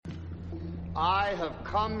I have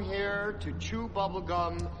come here to chew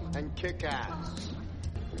bubblegum and kick ass.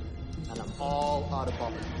 And I'm all out of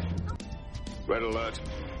bubblegum. Red alert.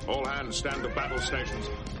 All hands stand to battle stations.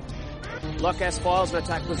 Lock S-files and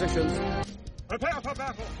attack positions. Prepare for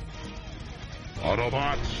battle.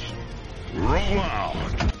 Autobots, roll out.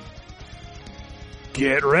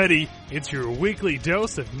 Get ready. It's your weekly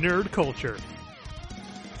dose of nerd culture.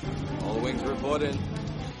 All wings report in.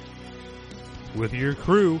 With your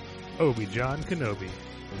crew, Obi-Wan Kenobi.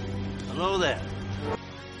 Hello there.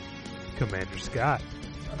 Commander Scott.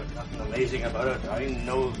 There's nothing amazing about it. I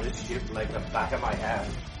know this ship like the back of my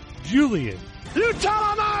hand. Julian. You tell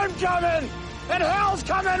him I'm coming! And hell's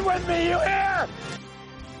coming with me, you hear?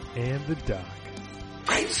 And the Doc.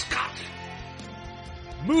 Great Scott.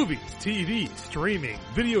 Movies, TV, streaming,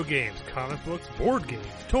 video games, comic books, board games,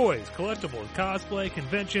 toys, collectibles, cosplay,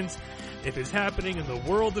 conventions. If it's happening in the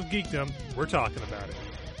world of geekdom, we're talking about it.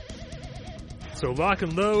 So lock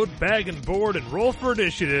and load, bag and board, and roll for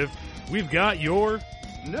initiative. We've got your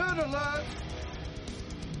Nerd alert!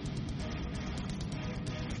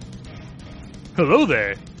 Hello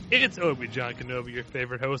there. It's Obi-Wan Kenobi, your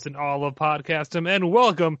favorite host in all of Podcastum, and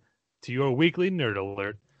welcome to your weekly Nerd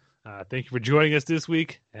Alert. Thank you for joining us this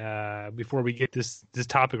week. Before we get this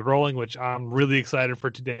topic rolling, which I'm really excited for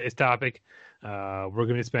today's topic, we're going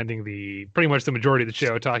to be spending pretty much the majority of the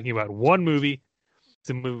show talking about one movie. It's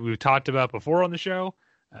a movie we've talked about before on the show.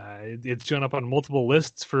 It's shown up on multiple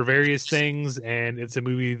lists for various things, and it's a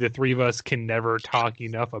movie the three of us can never talk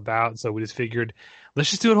enough about, so we just figured, let's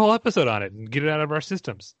just do a whole episode on it and get it out of our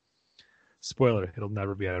systems. Spoiler, it'll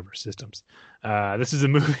never be out of our systems. This is a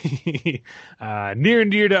movie near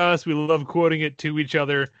and dear to us. We love quoting it to each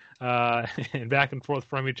other and back and forth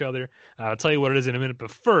from each other. I'll tell you what it is in a minute, but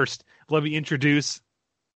first, let me introduce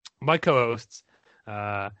my co-hosts,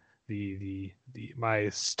 my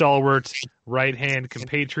stalwart right-hand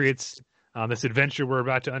compatriots on this adventure we're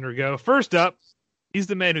about to undergo. First up, he's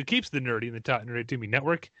the man who keeps the nerdy in the Tot Nerdy to Me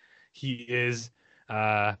network. He is,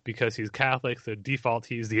 because he's Catholic, so default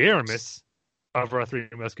he's the Aramis of our Three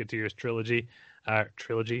Musketeers trio.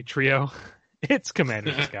 It's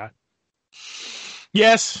Commander Scott.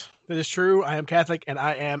 Yes, that is true. I am Catholic, and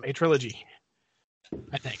I am a trilogy,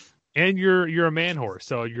 I think. And you're a man horse,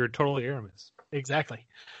 so you're totally Aramis. Exactly.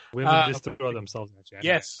 Women just throw themselves at you.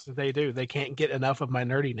 Yes, they do. They can't get enough of my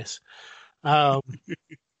nerdiness.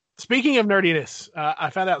 Speaking of nerdiness, I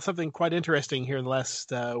found out something quite interesting here in the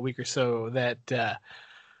last week or so, that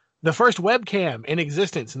the first webcam in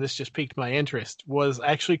existence, and this just piqued my interest, was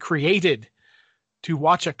actually created to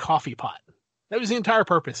watch a coffee pot. That was the entire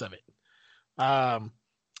purpose of it.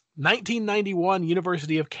 1991,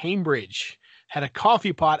 University of Cambridge had a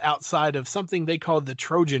coffee pot outside of something they called the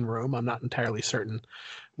Trojan Room. I'm not entirely certain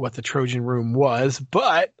what the Trojan Room was,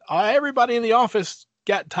 but everybody in the office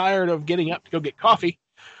got tired of getting up to go get coffee,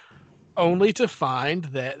 only to find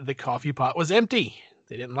that the coffee pot was empty.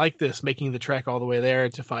 They didn't like this, making the trek all the way there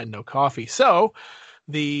to find no coffee. So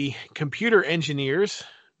the computer engineers,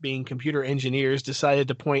 being computer engineers, decided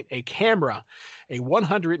to point a camera. A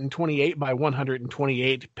 128 by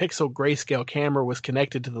 128 pixel grayscale camera was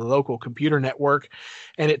connected to the local computer network,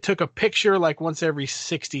 and it took a picture like once every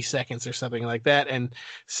 60 seconds or something like that and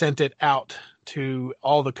sent it out to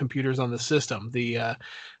all the computers on the system.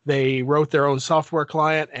 They wrote their own software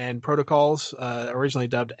client and protocols, originally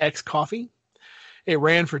dubbed XCoffee. It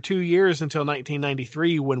ran for 2 years until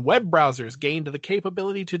 1993, when web browsers gained the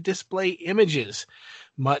capability to display images,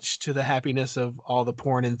 much to the happiness of all the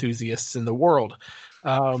porn enthusiasts in the world.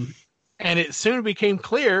 And it soon became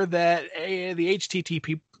clear that the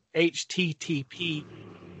HTTP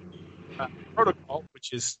protocol,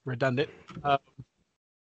 which is redundant,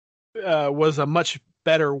 was a much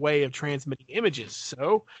better way of transmitting images.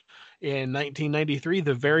 So in 1993,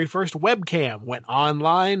 the very first webcam went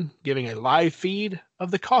online, giving a live feed of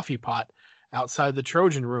the coffee pot outside the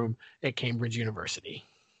Trojan Room at Cambridge University.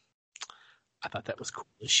 I thought that was cool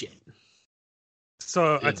as shit.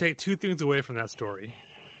 So I take two things away from that story,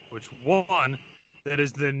 which one, that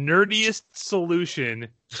is the nerdiest solution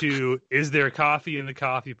to is there coffee in the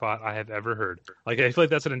coffee pot I have ever heard. Like, I feel like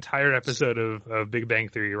that's an entire episode of Big Bang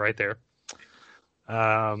Theory right there.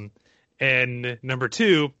 And number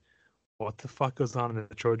two, what the fuck goes on in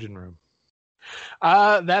the Trojan Room?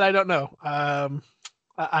 That I don't know.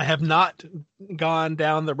 I have not gone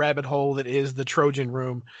down the rabbit hole that is the Trojan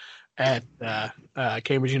Room at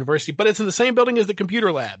Cambridge University, but it's in the same building as the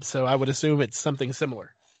computer lab, so I would assume it's something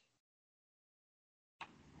similar.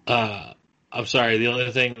 I'm sorry. The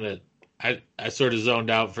only thing that I sort of zoned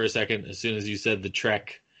out for a second as soon as you said the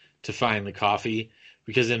trek to find the coffee,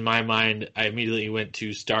 because in my mind, I immediately went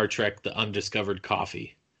to Star Trek: The Undiscovered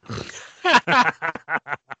Coffee.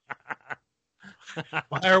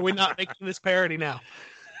 Why are we not making this parody now?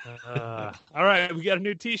 All right, we got a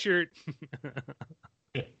new T-shirt.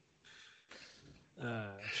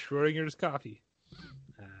 Schrodinger's coffee.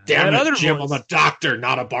 Damn that it, Jim! voice- I'm a doctor,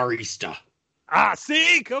 not a barista.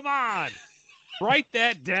 See, come on, write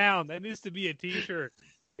that down. That needs to be a T-shirt.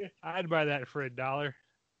 I'd buy that for $1.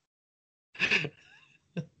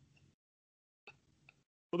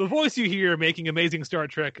 Well, the voice you hear making amazing Star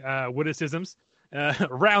Trek witticisms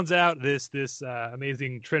rounds out this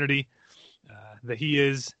amazing trinity that he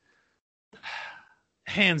is.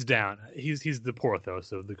 Hands down, he's the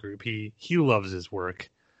Porthos of the group. He loves his work.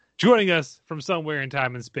 Joining us from somewhere in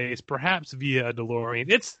time and space, perhaps via a DeLorean,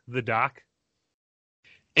 it's the Doc.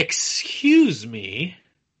 Excuse me.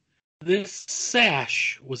 This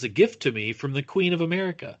sash was a gift to me from the Queen of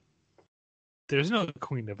America. There's no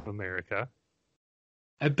Queen of America.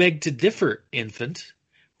 I beg to differ, infant.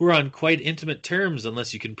 We're on quite intimate terms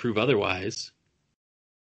unless you can prove otherwise.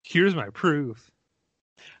 Here's my proof.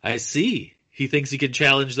 I see. He thinks he can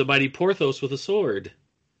challenge the mighty Porthos with a sword.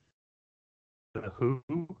 Who?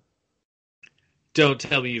 Don't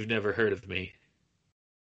tell me you've never heard of me.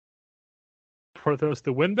 Porthos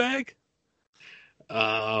the windbag?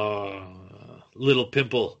 Little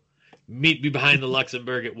Pimple. Meet me behind the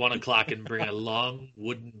Luxembourg at 1 o'clock and bring a long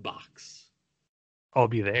wooden box. I'll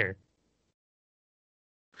be there.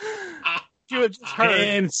 You had just heard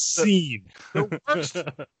And scene.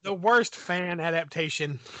 the worst fan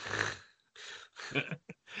adaptation.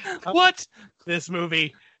 What? This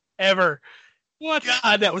movie ever. What?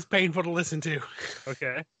 God, that was painful to listen to.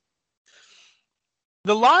 Okay.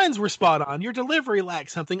 The lines were spot on. Your delivery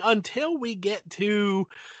lacked something until we get to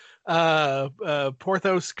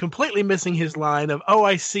Porthos completely missing his line of, "Oh,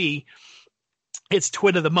 I see. It's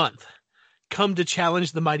Twit of the Month. Come to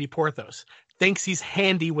challenge the mighty Porthos. Thinks he's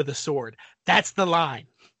handy with a sword." That's the line.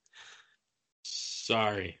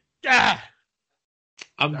 Sorry. Ah!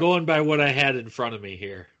 I'm going by what I had in front of me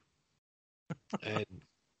here. And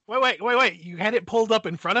Wait. You had it pulled up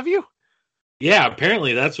in front of you? yeah,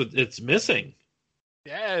 apparently that's what it's missing.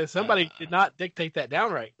 Yeah, somebody did not dictate that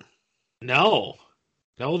down right. No,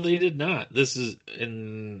 they did not. This is,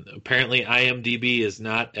 apparently IMDb is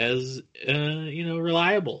not as,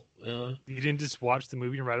 reliable. You didn't just watch the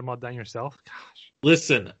movie and write them all down yourself? Gosh.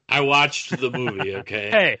 Listen, I watched the movie,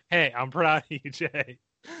 okay? Hey, I'm proud of you, Jay.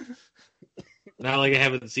 Not like I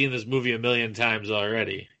haven't seen this movie a million times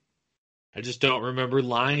already. I just don't remember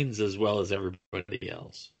lines as well as everybody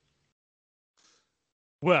else.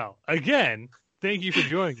 Well, again, thank you for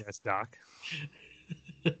joining us, Doc.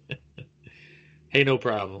 Hey, no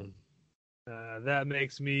problem. That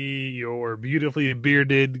makes me your beautifully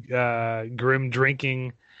bearded, grim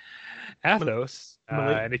drinking Athos.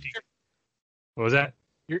 And if you, what was that?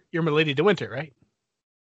 You're Milady de Winter, right?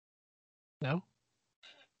 No,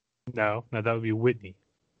 that would be Whitney.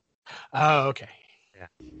 Oh, okay. Yeah.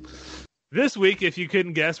 This week, if you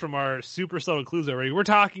couldn't guess from our super subtle clues already, we're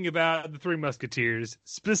talking about the Three Musketeers,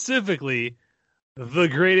 specifically the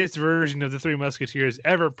greatest version of the Three Musketeers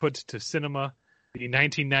ever put to cinema, the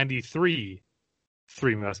 1993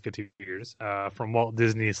 Three Musketeers from Walt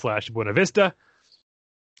Disney / Buena Vista.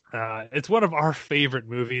 It's one of our favorite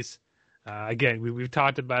movies. Again, we've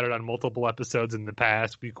talked about it on multiple episodes in the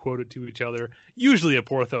past. We quote it to each other, usually a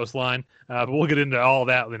Porthos line, but we'll get into all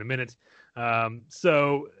that in a minute.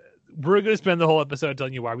 So we're going to spend the whole episode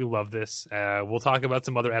telling you why we love this. We'll talk about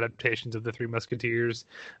some other adaptations of the Three Musketeers,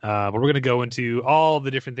 but we're going to go into all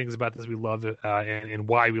the different things about this we love it, and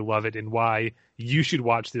why we love it, and why you should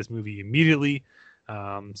watch this movie immediately.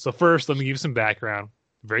 So first, let me give you some background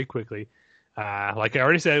very quickly. Like I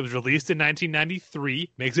already said, it was released in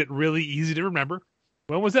 1993. Makes it really easy to remember.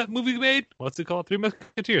 When was that movie made? What's it called? Three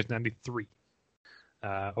Musketeers, 93.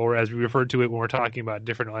 Or as we refer to it when we're talking about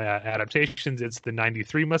different adaptations, it's the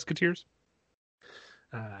 93 Musketeers.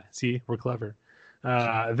 See, we're clever.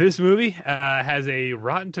 This movie has a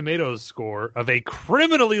Rotten Tomatoes score of a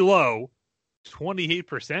criminally low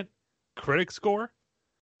 28% critic score.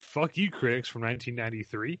 Fuck you, critics from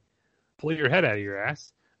 1993. Pull your head out of your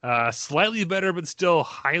ass. Slightly better, but still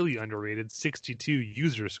highly underrated, 62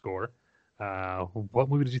 user score. What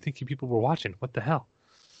movie did you think you people were watching? What the hell?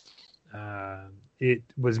 It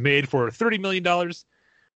was made for $30 million.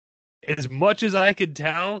 As much as I could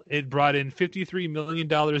tell, it brought in $53 million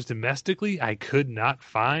domestically. I could not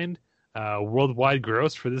find worldwide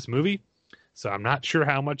gross for this movie, so I'm not sure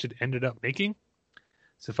how much it ended up making.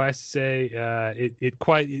 Suffice to say,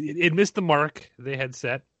 it missed the mark they had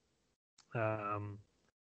set.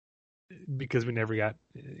 because we never got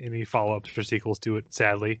any follow-ups or sequels to it,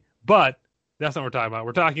 sadly. But that's not what we're talking about.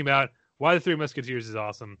 We're talking about why The Three Musketeers is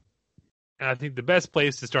awesome. And I think the best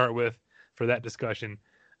place to start with for that discussion,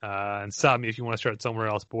 and stop me if you want to start somewhere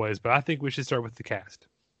else, boys, but I think we should start with the cast.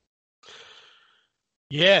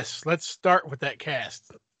 Yes, let's start with that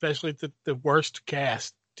cast, especially the worst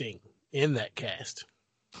casting in that cast.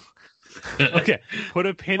 Okay, put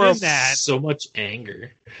a pin in that. So much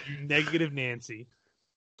anger. You negative Nancy.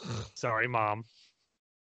 Sorry, Mom.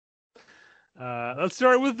 Let's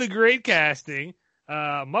start with the great casting.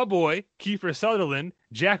 My boy, Kiefer Sutherland,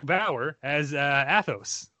 Jack Bauer as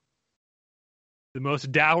Athos. The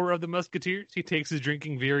most dour of the Musketeers. He takes his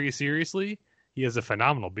drinking very seriously. He has a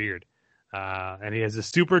phenomenal beard. And he has a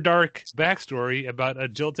super dark backstory about a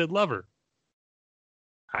jilted lover.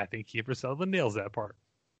 I think Kiefer Sutherland nails that part.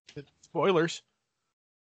 Spoilers.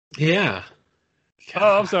 Yeah.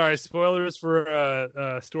 Oh, I'm sorry. Spoilers for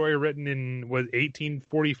a story written in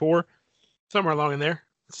 1844. Somewhere along in there.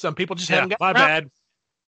 Some people just haven't got my around. bad.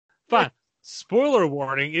 Fine. Spoiler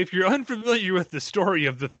warning: if you're unfamiliar with the story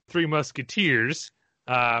of the Three Musketeers,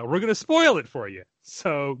 we're going to spoil it for you.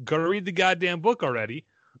 So go read the goddamn book already,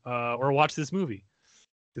 or watch this movie.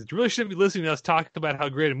 Because you really shouldn't be listening to us talk about how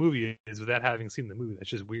great a movie is without having seen the movie. That's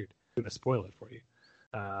just weird. I'm going to spoil it for you.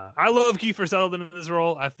 I love Kiefer Sutherland in this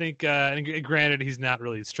role. I think, and granted, he's not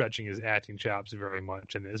really stretching his acting chops very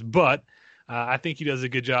much in this, but I think he does a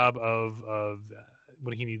good job of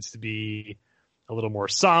when he needs to be a little more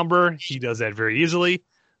somber. He does that very easily,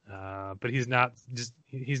 but he's not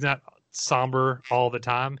somber all the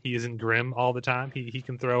time. He isn't grim all the time. He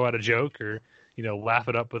can throw out a joke or laugh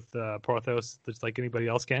it up with Porthos just like anybody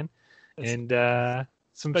else can, and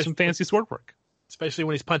some fancy sword work, especially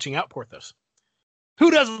when he's punching out Porthos. Who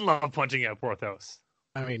doesn't love punching out Porthos?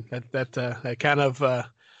 I mean, that kind of,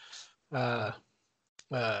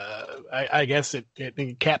 I guess it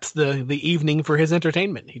caps the evening for his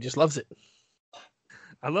entertainment. He just loves it.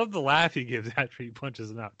 I love the laugh he gives after he punches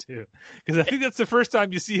him out, too. Because I think that's the first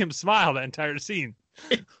time you see him smile that entire scene.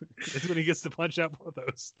 It's when he gets to punch out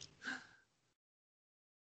Porthos.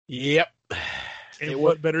 Yep. And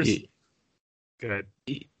what better... Go ahead.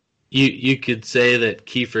 You could say that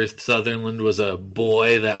Kiefer Sutherland was a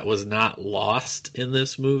boy that was not lost in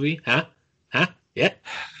this movie, huh? Yeah,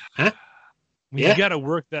 huh? You got to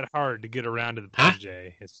work that hard to get around to the punch,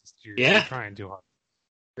 Jay. It's just you're trying too hard.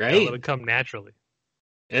 Right? Let it come naturally.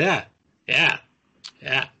 Yeah.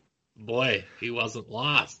 Boy, he wasn't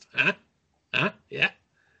lost, huh? Yeah.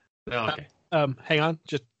 Oh, okay. Hang on,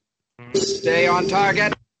 just stay on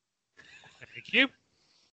target. Thank you.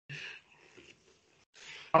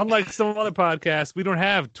 Unlike some other podcasts, we don't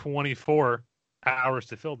have 24 hours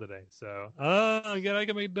to fill today. So, I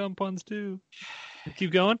can make dumb puns too.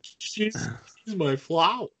 Keep going. She's my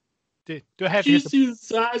flower. Do I have you to see the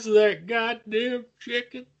size of that goddamn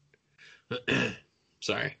chicken?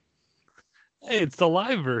 Sorry. Hey, it's the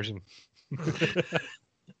live version.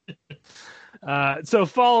 So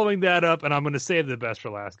following that up, and I'm going to save the best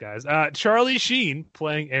for last, guys. Charlie Sheen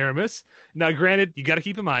playing Aramis. Now, granted, you got to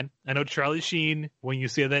keep in mind, I know Charlie Sheen, when you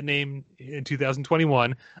say that name in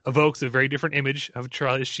 2021, evokes a very different image of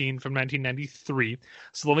Charlie Sheen from 1993.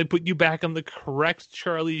 So let me put you back on the correct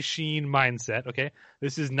Charlie Sheen mindset, okay?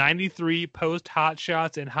 This is 93 post Hot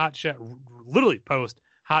Shots and literally post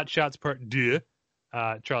Hot Shots Part 2.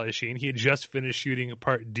 Charlie Sheen. He had just finished shooting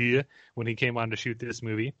Part 2 when he came on to shoot this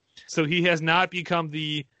movie. So he has not become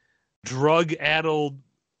the drug-addled,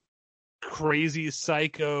 crazy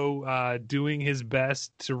psycho doing his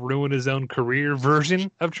best to ruin his own career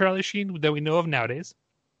version of Charlie Sheen that we know of nowadays.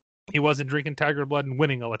 He wasn't drinking Tiger Blood and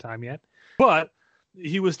winning all the time yet. But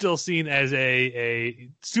he was still seen as a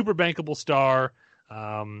super bankable star.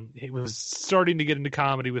 He was starting to get into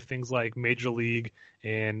comedy with things like Major League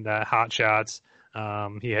and Hot Shots.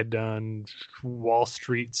 He had done Wall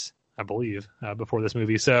Streets, I believe, before this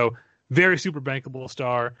movie. So very super bankable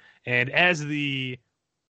star. And as the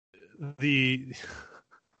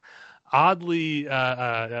oddly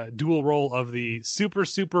dual role of the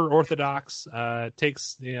super orthodox,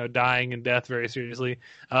 takes dying and death very seriously,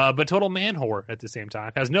 but total man whore at the same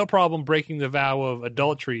time. Has no problem breaking the vow of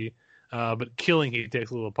adultery, but killing he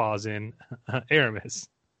takes a little pause in Aramis.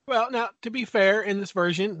 Well, now, to be fair, in this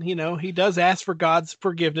version, he does ask for God's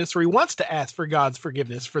forgiveness, or he wants to ask for God's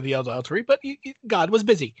forgiveness for the adultery, but God was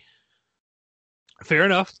busy. Fair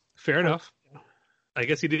enough. I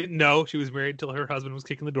guess he didn't know she was married until her husband was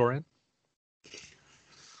kicking the door in.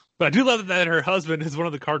 But I do love that her husband is one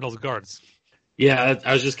of the Cardinals' guards. Yeah,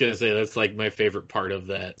 I was just going to say, that's like my favorite part of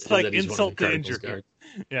that. It's like that he's insult one of the to injury.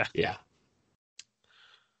 guards. Yeah.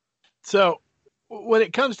 So, when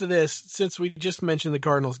it comes to this, since we just mentioned the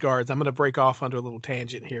Cardinals guards, I'm going to break off onto a little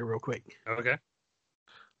tangent here real quick. Okay.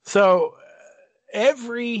 So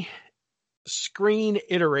every screen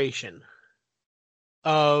iteration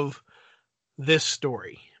of this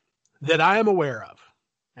story that I am aware of,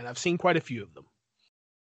 and I've seen quite a few of them,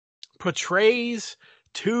 portrays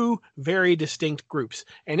two very distinct groups.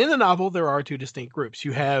 And in the novel, there are two distinct groups.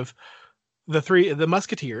 You have the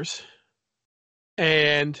Musketeers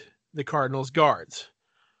and the Cardinals guards.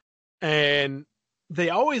 And they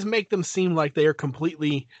always make them seem like they are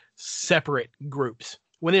completely separate groups,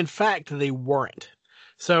 when in fact they weren't.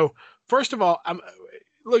 So first of all, I want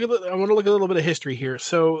to look at a little bit of history here.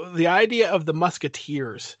 So the idea of the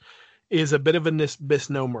Musketeers is a bit of a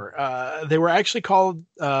misnomer. They were actually called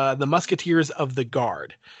the Musketeers of the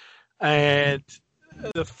Guard. And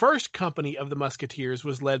the first company of the Musketeers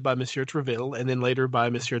was led by Monsieur Treville and then later by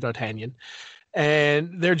Monsieur D'Artagnan.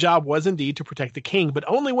 And their job was indeed to protect the king, but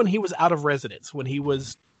only when he was out of residence. When he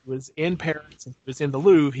was in Paris and he was in the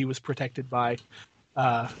Louvre, he was protected by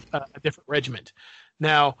a different regiment.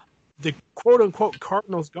 Now, the quote-unquote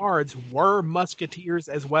Cardinals Guards were musketeers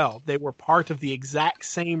as well. They were part of the exact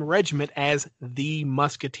same regiment as the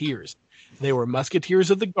Musketeers. They were musketeers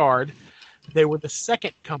of the Guard. They were the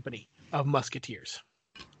second company of musketeers.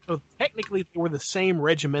 So technically, they were the same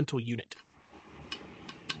regimental unit.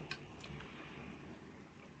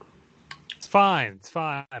 It's fine. It's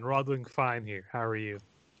fine. We're all doing fine here. How are you?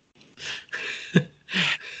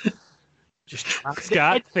 Just trying to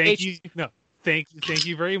Scott, thank you. No, thank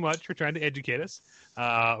you very much for trying to educate us.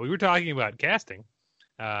 We were talking about casting,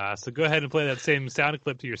 so go ahead and play that same sound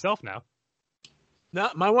clip to yourself now. No,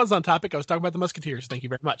 my one's on topic. I was talking about the Musketeers. Thank you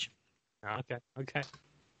very much. Okay.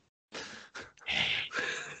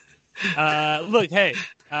 Look, hey,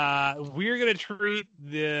 we're gonna treat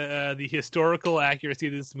the historical accuracy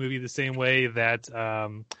of this movie the same way that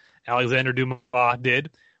Alexander Dumas did,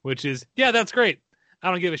 which is, yeah, that's great.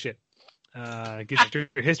 I don't give a shit. Get your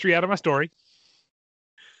history out of my story.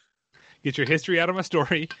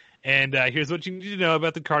 And here's what you need to know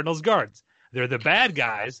about the Cardinals Guards. They're the bad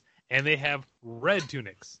guys, and they have red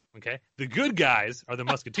tunics. Okay, the good guys are the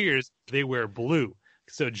Musketeers. They wear blue.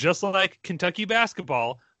 So just like Kentucky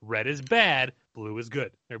basketball, red is bad, blue is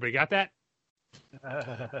good. Everybody got that?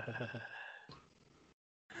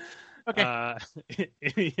 Okay.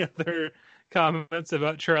 Any other comments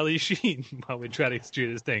about Charlie Sheen while we try to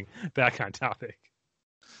steer this thing back on topic?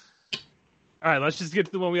 All right, let's just get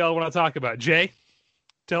to the one we all want to talk about. Jay,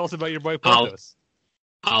 tell us about your boy Porthos.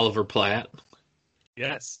 Oliver Platt.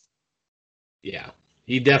 Yes. Yeah.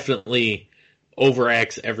 He definitely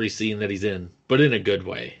overacts every scene that he's in, but in a good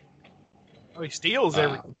way. Oh, he steals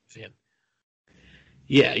everything he's in.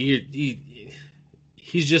 Yeah,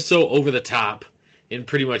 he's just so over the top in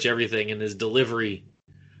pretty much everything, and his delivery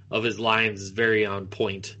of his lines is very on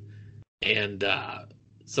point. And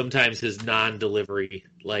sometimes his non-delivery,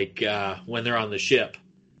 like when they're on the ship,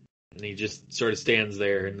 and he just sort of stands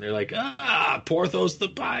there, and they're like, Porthos the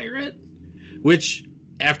pirate. Which,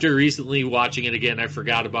 after recently watching it again, I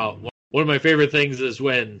forgot about. One of my favorite things is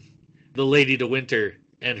when the Lady de Winter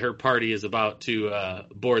and her party is about to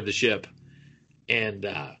board the ship. And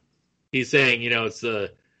he's saying, it's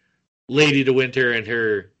the Lady de Winter and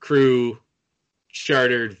her crew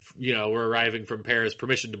chartered, we're arriving from Paris,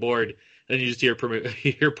 permission to board. And you just hear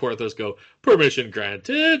Porthos go, permission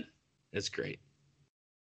granted. It's great.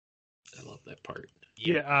 I love that part.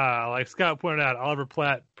 Yeah, like Scott pointed out, Oliver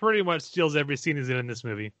Platt pretty much steals every scene he's in this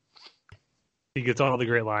movie. He gets all the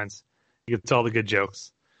great lines. He gets all the good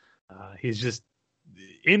jokes. He's just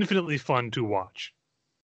infinitely fun to watch.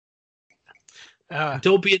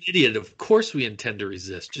 Don't be an idiot. Of course we intend to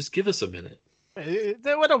resist. Just give us a minute.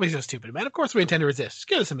 Don't be so stupid, man. Of course we intend to resist. Just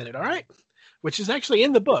give us a minute, all right? Which is actually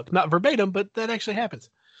in the book. Not verbatim, but that actually happens.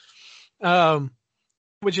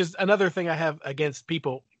 Which is another thing I have against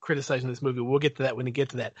people criticizing this movie. We'll get to that when we get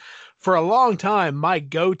to that. For a long time, my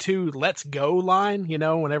go-to "let's go" line,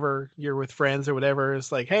 whenever you're with friends or whatever,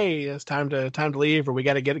 it's like, hey, it's time to leave, or we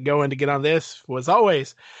got to get it going to get on this, was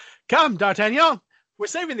always, come, D'Artagnan, we're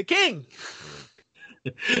saving the king.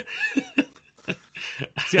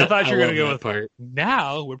 See, I thought you were going to go with part.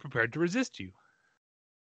 Now we're prepared to resist you.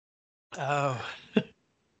 Oh, that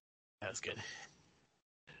was good.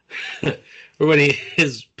 Or when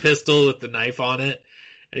his pistol with the knife on it,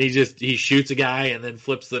 and he shoots a guy and then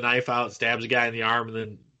flips the knife out, stabs a guy in the arm, and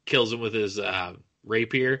then kills him with his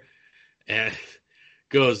rapier, and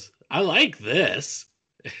goes, I like this.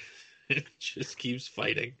 It just keeps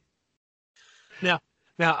fighting. Now,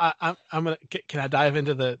 Now, I'm gonna. Can I dive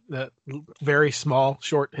into the very small,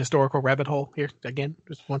 short historical rabbit hole here again?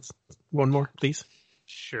 Just one more, please.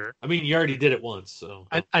 Sure. I mean, you already did it once, so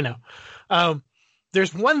I know.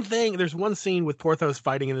 There's one scene with Porthos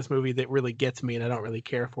fighting in this movie that really gets me, and I don't really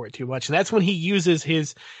care for it too much. And that's when he uses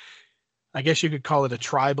his, I guess you could call it a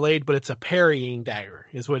tri-blade, but it's a parrying dagger,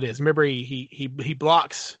 is what it is. Remember, he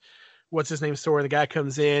blocks what's his name sword. The guy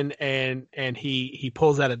comes in and he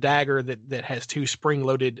pulls out a dagger that has two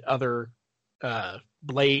spring-loaded other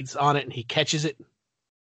blades on it, and he catches it.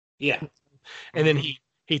 yeah. And then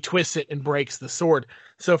he twists it and breaks the sword.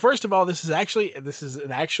 So first of all, this is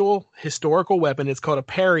an actual historical weapon. It's called a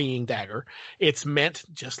parrying dagger. It's meant,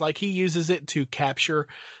 just like he uses it, to capture,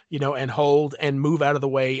 and hold and move out of the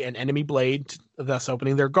way an enemy blade, thus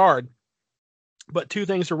opening their guard. But two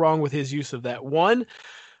things are wrong with his use of that. One,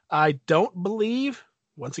 I don't believe,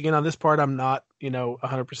 once again on this part, I'm not,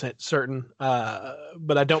 100% certain,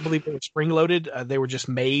 but I don't believe they were spring-loaded. They were just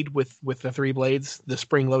made with the three blades. The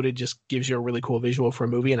spring-loaded just gives you a really cool visual for a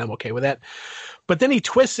movie, and I'm okay with that. But then he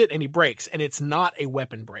twists it and he breaks, and it's not a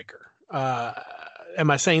weapon breaker. Am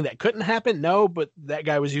I saying that couldn't happen? No, but that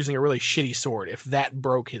guy was using a really shitty sword if that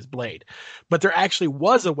broke his blade. But there actually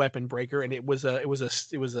was a weapon breaker, and it was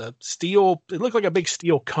a steel. It looked like a big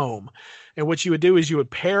steel comb. And what you would do is you would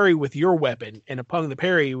parry with your weapon, and upon the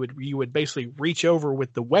parry, you would basically reach over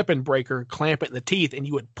with the weapon breaker, clamp it in the teeth, and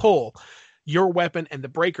you would pull your weapon and the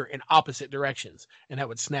breaker in opposite directions, and that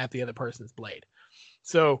would snap the other person's blade.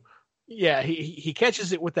 So yeah, he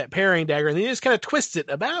catches it with that parrying dagger, and he just kind of twists it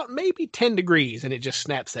about maybe 10 degrees, and it just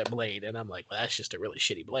snaps that blade. And I'm like, well, that's just a really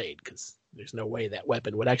shitty blade, because there's no way that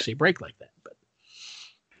weapon would actually break like that. But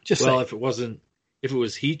just well, if it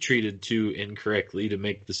was heat treated too incorrectly to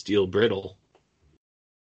make the steel brittle.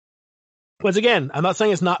 Once again, I'm not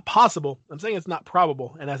saying it's not possible. I'm saying it's not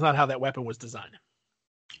probable, and that's not how that weapon was designed.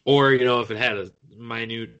 Or if it had a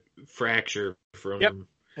minute fracture from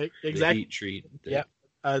exactly the heat treat. Yep.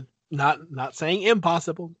 Not saying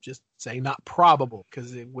impossible, just saying not probable,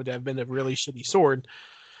 because it would have been a really shitty sword,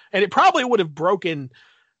 and it probably would have broken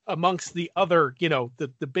amongst the other,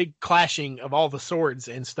 the big clashing of all the swords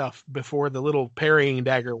and stuff before the little parrying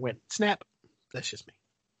dagger went snap. That's just me.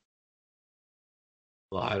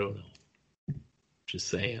 Well, I don't know. Just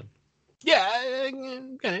saying. Yeah, I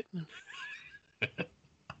get it.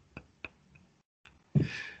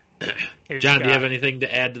 Hey, John, Scott. do you have anything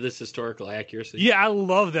to add to this historical accuracy? Yeah, I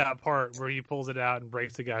love that part where he pulls it out and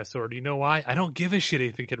breaks the guy's sword. You know why? I don't give a shit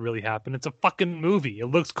if it could really happen. It's a fucking movie. It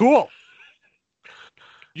looks cool.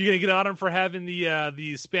 You gonna get on him for having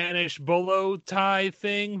the Spanish bolo tie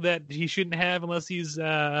thing that he shouldn't have unless he's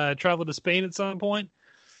traveled to Spain at some point?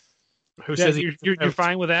 Who says you're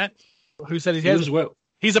fine with that? Who said he hasn't?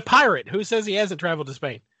 He's a pirate. Who says he hasn't traveled to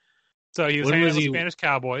Spain? So he was hanging out with Spanish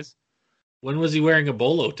cowboys. When was he wearing a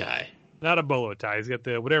bolo tie? Not a bolo tie. He's got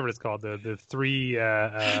the whatever it's called, the three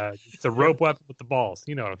it's a rope weapon with the balls.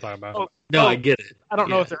 You know what I'm talking about. I get it. I don't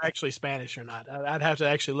know if they're actually Spanish or not. I'd have to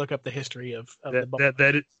actually look up the history of the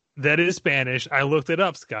bolo. That is Spanish. I looked it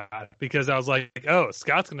up, Scott, because I was like, oh,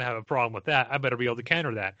 Scott's going to have a problem with that. I better be able to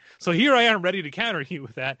counter that. So here I am ready to counter you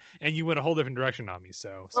with that, and you went a whole different direction on me.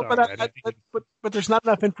 So, sorry, but there's not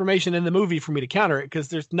enough information in the movie for me to counter it, because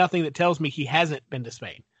there's nothing that tells me he hasn't been to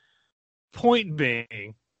Spain. Point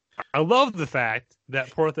being, I love the fact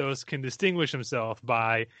that Porthos can distinguish himself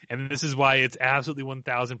by, and this is why it's absolutely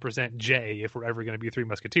 1000% J if we're ever going to be Three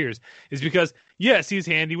Musketeers, is because, yes, he's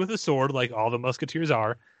handy with a sword like all the Musketeers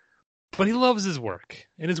are, but he loves his work,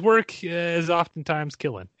 and his work is oftentimes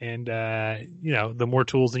killing. And, the more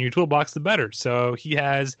tools in your toolbox, the better. So he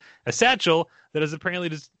has a satchel that is apparently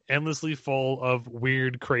just endlessly full of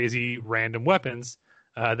weird, crazy, random weapons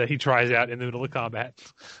that he tries out in the middle of combat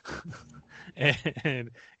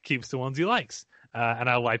and keeps the ones he likes. And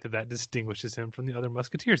I like that distinguishes him from the other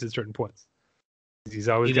Musketeers at certain points. He's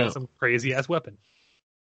always got some crazy-ass weapon.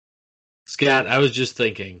 Scott, I was just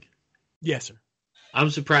thinking. Yes, sir. I'm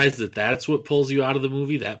surprised that that's what pulls you out of the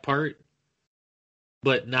movie, that part,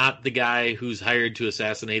 but not the guy who's hired to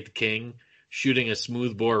assassinate the king shooting a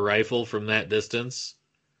smoothbore rifle from that distance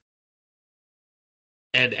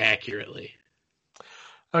and accurately.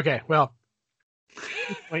 Okay, well,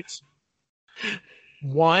 2 points.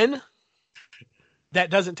 One, that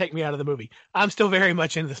doesn't take me out of the movie. I'm still very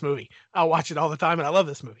much into this movie. I'll watch it all the time, and I love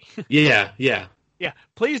this movie. Yeah. Yeah,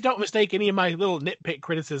 please don't mistake any of my little nitpick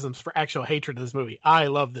criticisms for actual hatred of this movie. I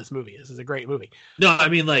love this movie. This is a great movie. No, I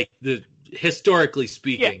mean, like, historically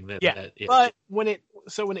speaking. Yeah. But when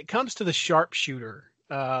it comes to the sharpshooter,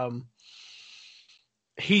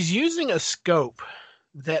 he's using a scope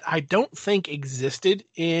that I don't think existed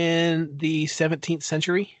in the 17th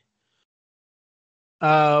century.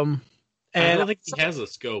 And I don't think he has a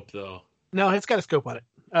scope, though. No, it's got a scope on it.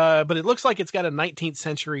 But it looks like it's got a 19th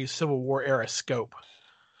century Civil War era scope.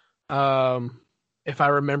 If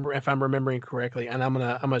I'm remembering correctly, and I'm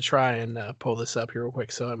gonna try and pull this up here real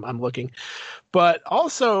quick. So I'm looking, but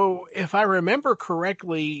also if I remember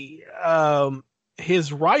correctly,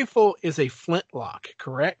 his rifle is a flintlock,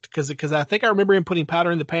 correct? Because I think I remember him putting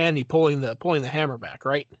powder in the pan, and he pulling the hammer back,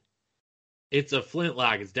 right? It's a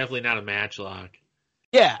flintlock. It's definitely not a matchlock.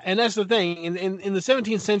 Yeah, and that's the thing. In the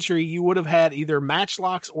 17th century, you would have had either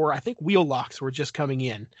matchlocks or I think wheel locks were just coming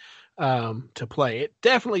in. To play. It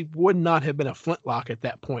definitely would not have been a flintlock at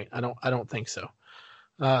that point. I don't think so.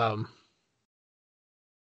 And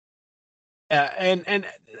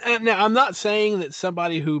now I'm not saying that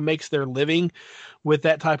somebody who makes their living with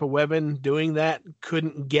that type of weapon doing that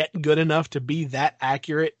couldn't get good enough to be that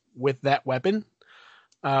accurate with that weapon.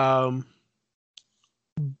 But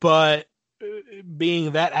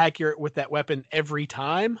being that accurate with that weapon every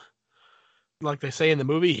time, like they say in the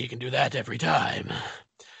movie, he can do that every time.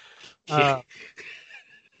 That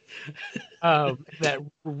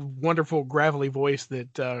wonderful gravelly voice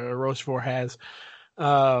that Rochefort has.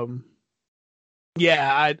 I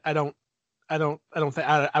don't think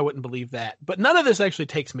I wouldn't believe that. But none of this actually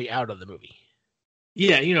takes me out of the movie.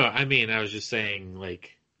 Yeah, I was just saying,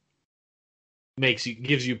 like,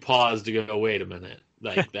 gives you pause to go, wait a minute,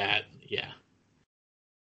 like that.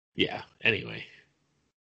 Yeah. Anyway.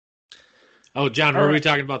 Oh, John, were we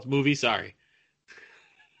talking about the movie? Sorry.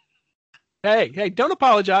 Hey, don't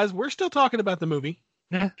apologize. We're still talking about the movie.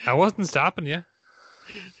 Yeah, I wasn't stopping you.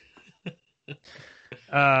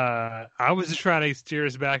 I was just trying to steer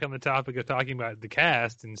us back on the topic of talking about the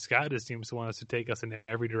cast, and Scott just seems to want us to take us in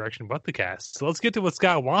every direction but the cast. So let's get to what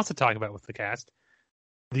Scott wants to talk about with the cast.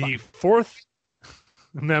 The fourth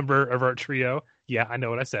member of our trio. Yeah, I know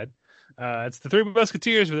what I said. It's the Three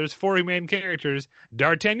Musketeers, where there's four main characters.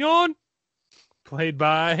 D'Artagnan, played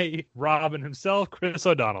by Robin himself, Chris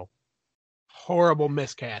O'Donnell. Horrible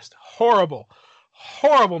miscast. Horrible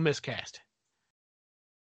miscast.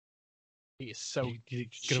 He is so. You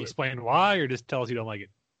can explain why, or just tell us you don't like it?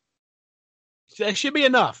 That should be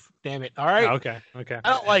enough. Damn it! All right. Oh, okay.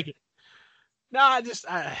 I don't like it. No, I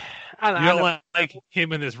don't like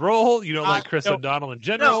him in this role. You don't like Chris O'Donnell in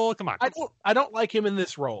general. No, come on. I don't like him in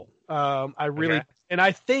this role. I really, okay. And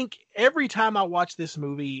I think every time I watch this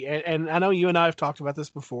movie, and I know you and I have talked about this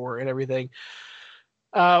before and everything,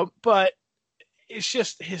 but it's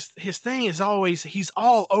just his thing is always, he's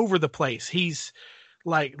all over the place. He's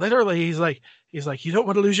like, literally, he's like, you don't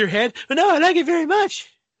want to lose your head? But no, I like it very much.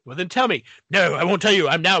 Well, then tell me. No, I won't tell you.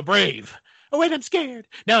 I'm now brave. Oh, wait, I'm scared.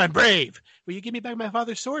 Now I'm brave. Will you give me back my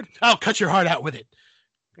father's sword? I'll cut your heart out with it.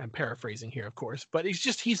 I'm paraphrasing here, of course, but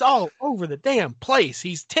he's all over the damn place.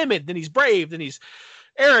 He's timid, then he's brave, then he's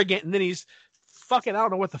arrogant, and then he's fucking, I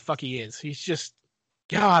don't know what the fuck he is. He's just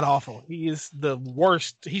god awful. He is the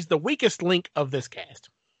worst. He's the weakest link of this cast.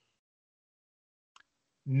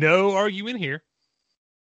 No argument here.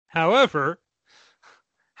 However,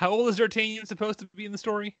 how old is D'Artagnan supposed to be in the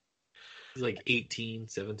story? He's like 18,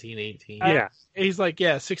 17, 18. Yeah. He's like,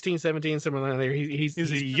 16, 17, somewhere like there. He's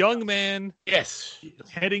a young man. Yes.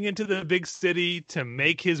 Heading into the big city to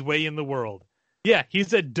make his way in the world. Yeah,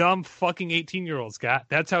 he's a dumb fucking 18-year-old, Scott.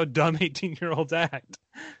 That's how dumb 18-year-olds act.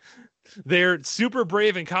 They're super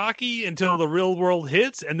brave and cocky until the real world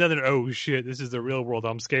hits, and then they're, oh shit, this is the real world.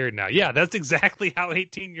 I'm scared now. Yeah, that's exactly how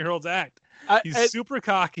 18-year-olds act. He's super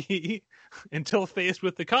cocky until faced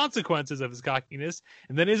with the consequences of his cockiness,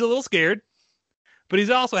 and then he's a little scared. But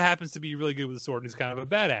he also happens to be really good with a sword, and he's kind of a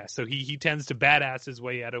badass. So he tends to badass his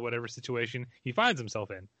way out of whatever situation he finds himself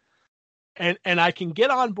in. And I can get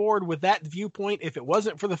on board with that viewpoint if it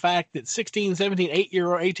wasn't for the fact that 16, 17,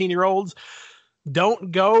 18-year-olds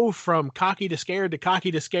don't go from cocky to scared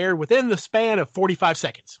within the span of 45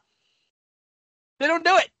 seconds. They don't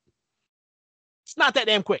do it. It's not that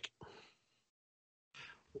damn quick.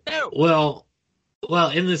 No. Well,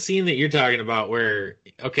 in the scene that you're talking about where,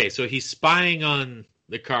 okay, so he's spying on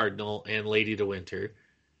the Cardinal and Lady de Winter,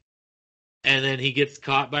 and then he gets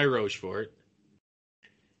caught by Rochefort,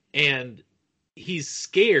 and he's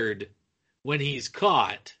scared when he's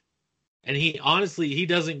caught, and he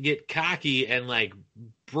doesn't get cocky and like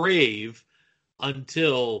brave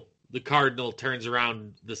until the Cardinal turns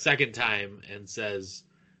around the second time and says,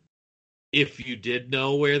 if you did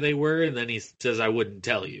know where they were, and then he says, I wouldn't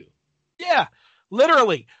tell you. Yeah,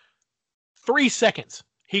 literally 3 seconds.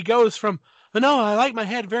 He goes from, no, I like my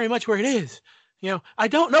head very much where it is. I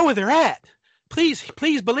don't know where they're at.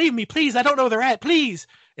 Please believe me. Please, I don't know where they're at. Please.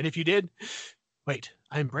 And if you did, wait,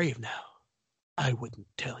 I'm brave now. I wouldn't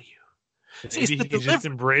tell you. Maybe he can just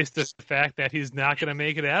embrace the fact that he's not going to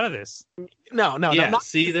make it out of this. No.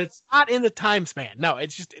 See, that's not in the time span. No,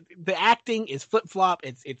 it's just the acting is flip flop.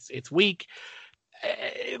 It's weak.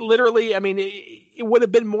 Literally, I mean, it would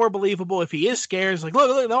have been more believable if he is scared. It's like,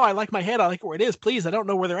 look, no, I like my head. I like where it is. Please, I don't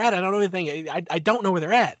know where they're at. I don't know anything. I don't know where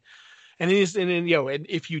they're at. And then and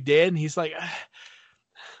if you did, he's like,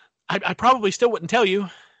 I probably still wouldn't tell you.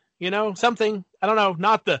 Something. I don't know.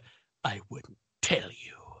 Not the I wouldn't tell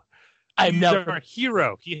you. He's our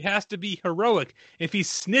hero. He has to be heroic. If he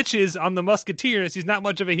snitches on the Musketeers, he's not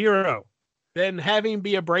much of a hero. Then have him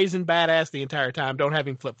be a brazen badass the entire time. Don't have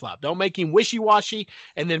him flip-flop. Don't make him wishy-washy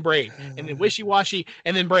and then brave. And then wishy-washy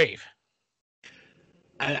and then brave.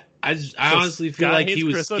 I honestly feel like he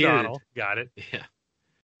was Chris scared. O'Donnell. Got it. Yeah.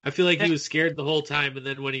 I feel like he was scared the whole time, and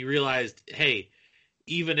then when he realized, hey,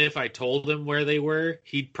 even if I told him where they were,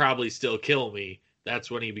 he'd probably still kill me.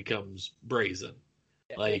 That's when he becomes brazen.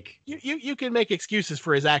 Like you can make excuses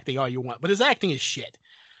for his acting all you want, but his acting is shit.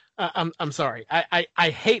 I'm sorry. I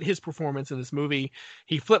hate his performance in this movie.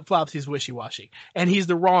 He flip-flops, he's wishy-washy, and he's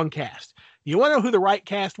the wrong cast. You want to know who the right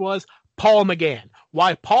cast was? Paul McGann.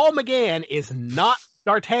 Why Paul McGann is not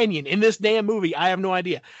D'Artagnan in this damn movie, I have no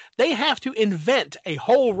idea. They have to invent a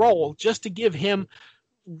whole role just to give him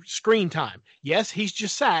screen time. Yes, he's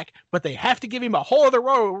Jussac, but they have to give him a whole other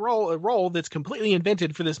role that's completely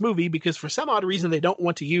invented for this movie because for some odd reason they don't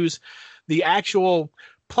want to use the actual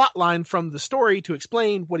plot line from the story to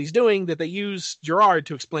explain what he's doing, that they use Gerard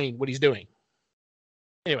to explain what he's doing.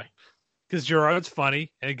 Anyway. Because Gerard's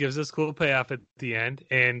funny, and it gives us cool payoff at the end,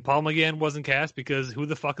 and Paul McGann wasn't cast because who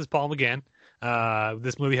the fuck is Paul McGann?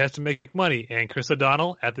 This movie has to make money, and Chris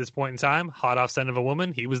O'Donnell, at this point in time, hot off Son of a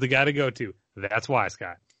Woman, he was the guy to go to. That's why,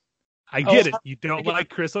 Scott. I get it. You don't like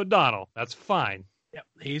Chris O'Donnell. That's fine. Yep,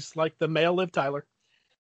 he's like the male Liv Tyler.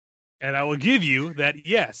 And I will give you that,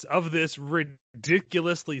 yes, of this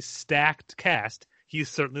ridiculously stacked cast, he's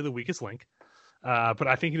certainly the weakest link. But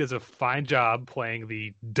I think he does a fine job playing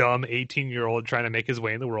the dumb 18-year-old trying to make his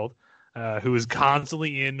way in the world, who is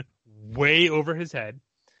constantly in way over his head,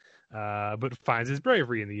 but finds his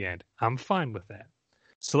bravery in the end. I'm fine with that.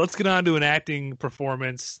 So let's get on to an acting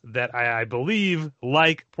performance that I believe,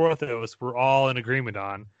 like Porthos, we're all in agreement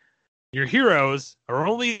on. Your heroes are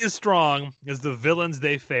only as strong as the villains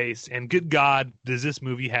they face, and good God, does this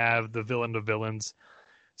movie have the villain of villains.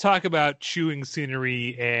 Talk about chewing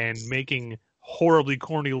scenery and making horribly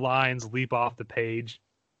corny lines leap off the page.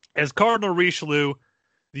 As Cardinal Richelieu,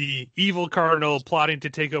 the evil cardinal plotting to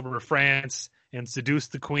take over France and seduce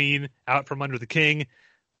the queen out from under the king,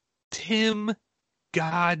 Tim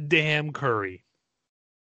goddamn Curry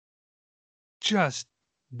just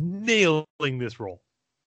nailing this role.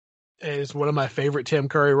 Is one of my favorite Tim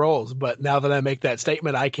Curry roles, but now that I make that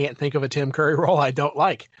statement, I can't think of a Tim Curry role I don't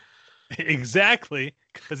like. Exactly,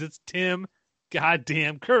 because it's Tim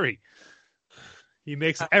goddamn Curry. He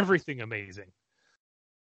makes everything amazing.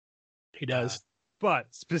 He does. But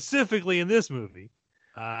specifically in this movie,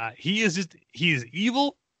 he is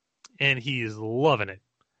evil and he is loving it.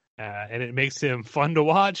 And it makes him fun to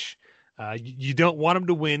watch. You don't want him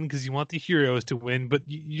to win because you want the heroes to win, but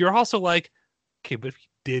you're also like, okay, but if he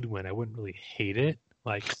did win, I wouldn't really hate it.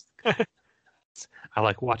 Like, I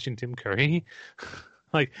like watching Tim Curry.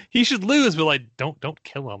 Like, he should lose, but like, don't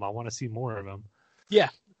kill him. I want to see more of him. Yeah.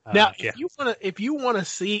 Now, if you want to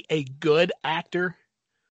see a good actor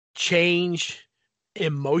change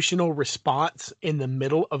emotional response in the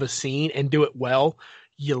middle of a scene and do it well,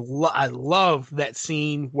 I love that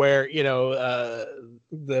scene where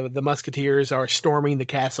the Musketeers are storming the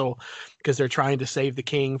castle because they're trying to save the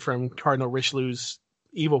king from Cardinal Richelieu's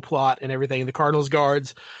evil plot and everything. The Cardinal's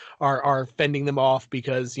guards are fending them off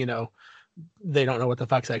because they don't know what the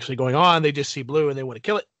fuck's actually going on. They just see blue and they want to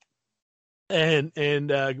kill it.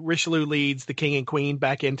 And Richelieu leads the king and queen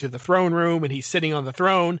back into the throne room, and he's sitting on the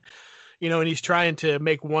throne, and he's trying to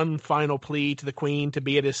make one final plea to the queen to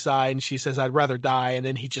be at his side. And she says, "I'd rather die." And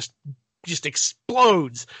then he just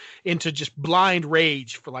explodes into just blind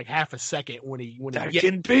rage for like half a second when he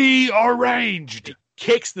can be arranged.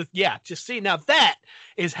 Kicks just see, now that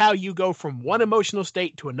is how you go from one emotional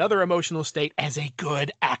state to another emotional state as a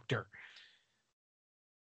good actor.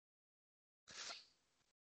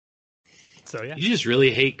 So yeah, you just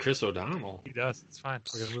really hate Chris O'Donnell. He does. It's fine.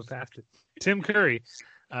 We're gonna move past it. Tim Curry.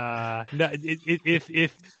 No,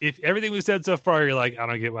 if everything we've said so far, you're like, I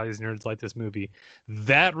don't get why these nerds like this movie.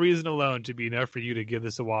 That reason alone should be enough for you to give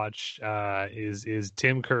this a watch. Is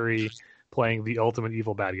Tim Curry playing the ultimate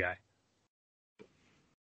evil bad guy?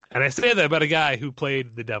 And I say that about a guy who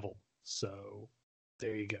played the devil. So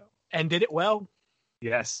there you go. And did it well.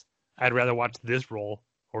 Yes. I'd rather watch this role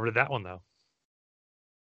over to that one, though.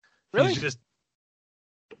 Really?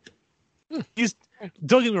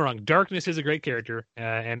 Don't get me wrong. Darkness is a great character,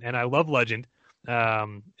 and I love Legend,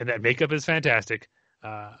 and that makeup is fantastic.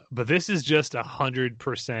 But this is just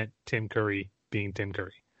 100% Tim Curry being Tim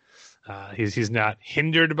Curry. He's not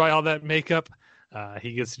hindered by all that makeup.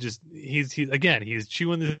 He gets to just he's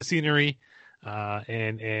chewing the scenery,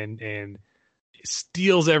 and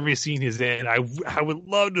steals every scene he's in. I would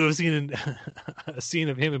love to have seen a scene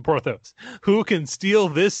of him in Porthos. Who can steal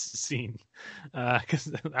this scene?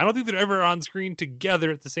 Because I don't think they're ever on screen together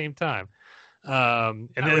at the same time. And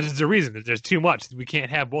there's a reason. There's too much. We can't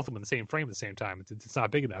have both of them in the same frame at the same time. It's not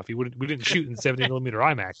big enough. We didn't shoot in 70mm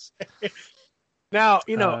IMAX. Now,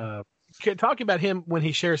 talking about him when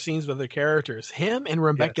he shares scenes with other characters, him and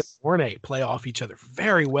Rebecca De Mornay play off each other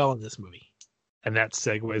very well in this movie. And that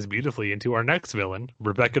segues beautifully into our next villain,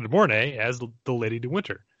 Rebecca De Mornay as the Lady de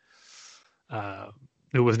Winter.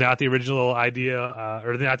 It was not the original idea,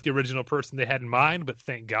 or not the original person they had in mind, but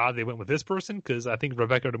thank God they went with this person, because I think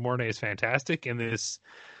Rebecca De Mornay is fantastic in this.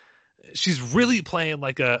 She's really playing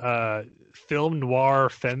like a film noir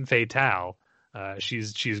femme fatale.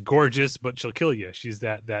 She's gorgeous, but she'll kill you. She's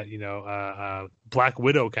that Black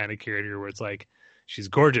Widow kind of character where it's like, she's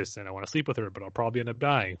gorgeous and I want to sleep with her, but I'll probably end up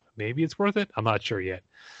dying. Maybe it's worth it. I'm not sure yet.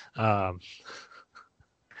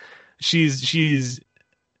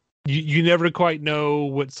 You never quite know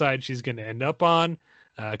what side she's going to end up on,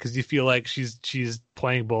 because you feel like she's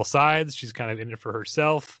playing both sides. She's kind of in it for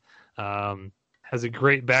herself. Has a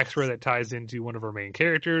great backstory that ties into one of her main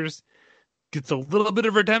characters. Gets a little bit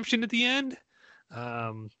of redemption at the end,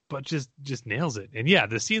 but just nails it. And yeah,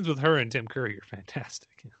 the scenes with her and Tim Curry are fantastic.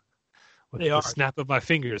 With the snap of my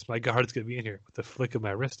fingers, my guard's going to be in here. With the flick of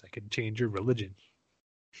my wrist, I can change your religion.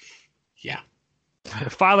 Yeah.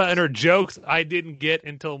 Phyla and her jokes I didn't get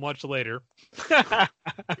until much later.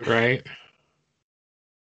 Right.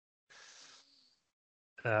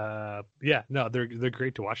 Yeah, no, they're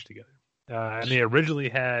great to watch together. And they originally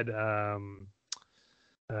had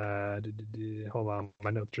hold on,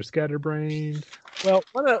 my notes are scatterbrained. Well,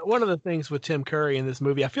 one of the things with Tim Curry in this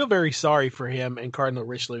movie, I feel very sorry for him and Cardinal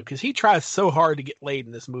Richelieu, because he tries so hard to get laid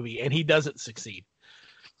in this movie and he doesn't succeed.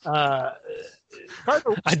 I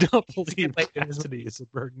don't believe Cassidy is a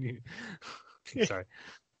burden. Sorry.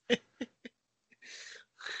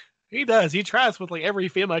 He does. He tries with like every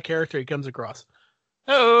female character he comes across.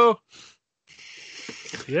 Oh,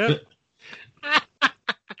 yeah.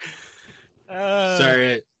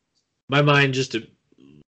 Sorry, my mind just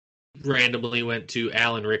randomly went to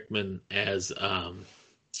Alan Rickman as the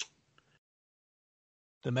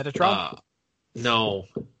Metatron. No,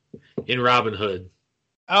 in Robin Hood.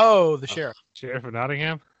 Oh, the sheriff. Sheriff of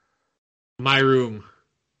Nottingham. My room.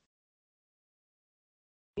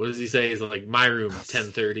 What does he say? He's like, my room,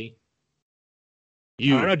 10:30.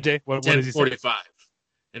 You, I don't know, Jay. What does he say? 10:45,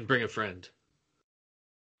 and bring a friend.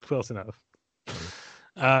 Close enough.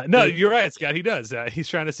 No, you're right, Scott. He does. He's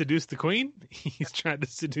trying to seduce the queen. He's trying to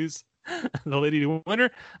seduce the Lady de Winter.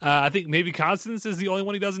 I think maybe Constance is the only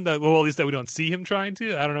one he doesn't. Well, at least that we don't see him trying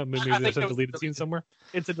to. I don't know. Maybe there's a deleted scene somewhere.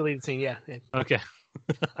 It's a deleted scene, yeah. Okay.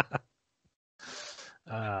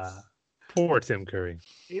 Poor Tim Curry.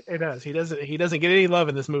 It does. He doesn't get any love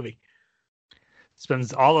in this movie.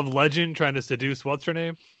 Spends all of Legend trying to seduce what's her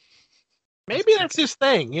name. Maybe that's his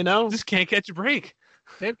thing, Just can't catch a break.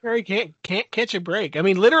 Tim Curry can't catch a break. I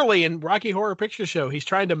mean, literally in Rocky Horror Picture Show, he's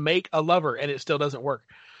trying to make a lover and it still doesn't work.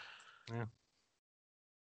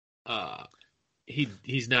 Yeah.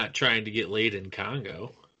 He's not trying to get laid in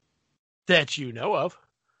Congo. That you know of.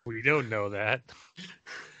 We don't know that.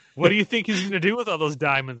 What do you think he's going to do with all those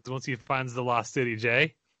diamonds once he finds the lost city,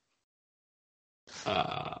 Jay?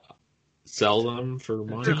 Sell them for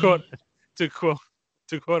money.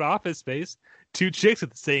 To quote Office Space, 2 chicks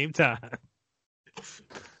at the same time.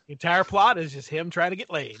 The entire plot is just him trying to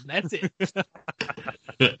get laid. That's it.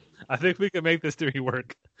 I think we can make this theory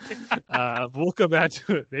work. We'll come back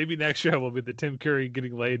to it. Maybe next show will be the Tim Curry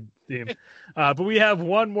getting laid theme. But we have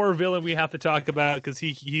one more villain we have to talk about because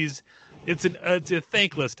it's a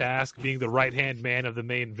thankless task being the right-hand man of the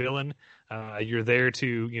main villain. You're there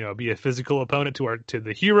to be a physical opponent to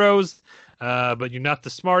the heroes, but you're not the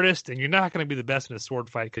smartest and you're not going to be the best in a sword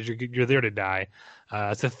fight because you're there to die.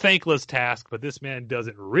 It's a thankless task, but this man does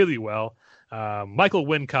it really well. Michael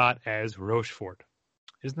Wincott as Rochefort.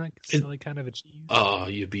 Isn't that silly kind of a cheese? Oh,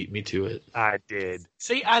 you beat me to it. I did.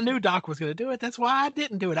 See, I knew Doc was going to do it. That's why I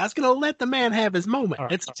didn't do it. I was going to let the man have his moment.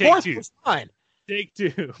 Right, it's take fourth two. was fine. Take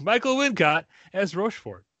 2. Michael Wincott as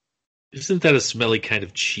Rochefort. Isn't that a smelly kind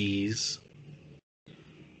of cheese?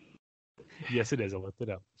 Yes, it is. I looked it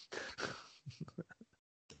up.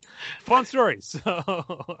 Fun story.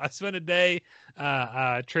 So I spent a day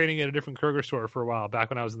training at a different Kroger store for a while back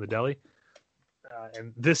when I was in the deli.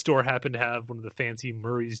 And this store happened to have one of the fancy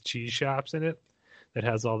Murray's cheese shops in it that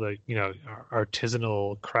has all the,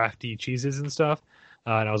 artisanal crafty cheeses and stuff.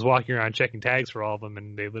 And I was walking around checking tags for all of them,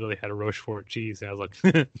 and they literally had a Rochefort cheese. And I was like,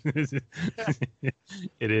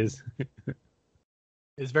 it is.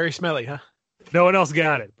 It's very smelly, huh? No one else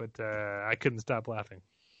got it, but I couldn't stop laughing.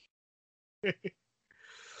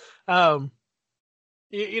 One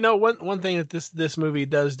thing that this movie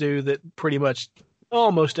does do that pretty much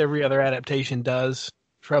almost every other adaptation does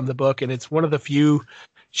from the book, and it's one of the few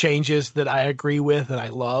changes that I agree with and I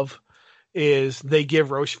love, is they give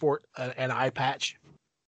Rochefort an eye patch.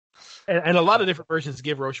 And a lot of different versions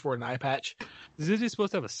give Rochefort an eye patch. Is he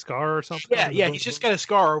supposed to have a scar or something? Yeah, he's just got a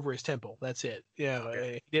scar over his temple. That's it. He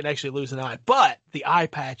didn't actually lose an eye. But the eye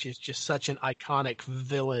patch is just such an iconic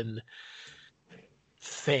villain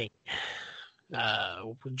thing.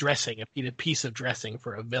 Dressing, a piece of dressing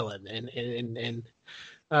for a villain. And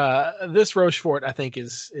this Rochefort, I think,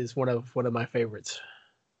 is one of my favorites.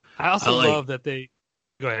 I also love that they...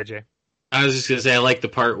 Go ahead, Jay. I was just going to say, I like the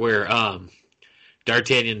part where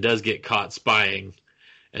D'Artagnan does get caught spying,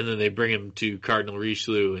 and then they bring him to Cardinal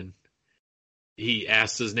Richelieu, and he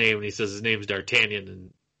asks his name, and he says his name's D'Artagnan,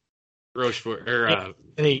 and Rochefort,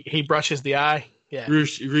 and he brushes the eye. Yeah,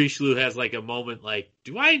 Richelieu has like a moment, like,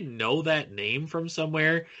 do I know that name from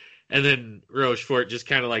somewhere? And then Rochefort just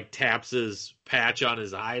kind of like taps his patch on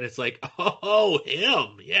his eye, and it's like, oh,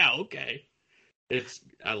 him, yeah, okay.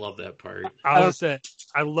 I love that part. I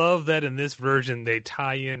love that in this version they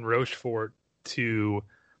tie in Rochefort to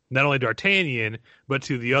not only D'Artagnan, but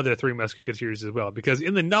to the other three Musketeers as well. Because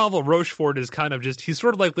in the novel, Rochefort is kind of he's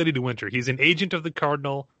sort of like Lady de Winter. He's an agent of the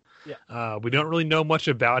Cardinal. Yeah. We don't really know much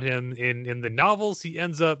about him. In the novels, he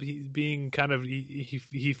ends up being kind of,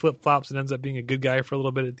 he flip-flops and ends up being a good guy for a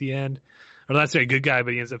little bit at the end. Or not saying a good guy,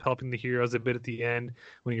 but he ends up helping the heroes a bit at the end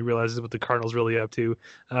when he realizes what the Cardinal's really up to.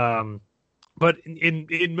 But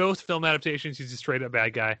in most film adaptations, he's a straight up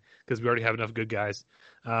bad guy because we already have enough good guys.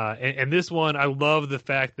 And this one, I love the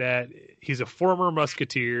fact that he's a former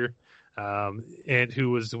musketeer, and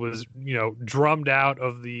who was drummed out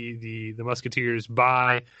of the musketeers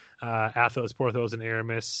by Athos, Porthos, and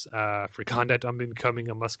Aramis for conduct on becoming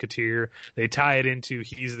a musketeer. They tie it into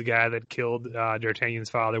he's the guy that killed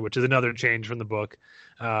D'Artagnan's father, which is another change from the book.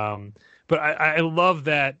 But I love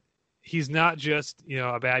that he's not just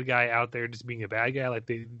a bad guy out there just being a bad guy. Like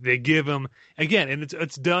they give him again, and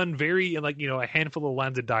it's done very in a handful of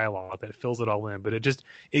lines of dialogue that fills it all in. But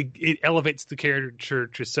it elevates the character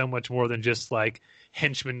to so much more than just like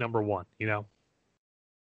henchman number one.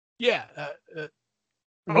 Yeah.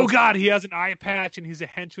 Oh God, he has an eye patch and he's a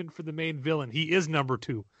henchman for the main villain. He is number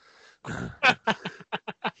two.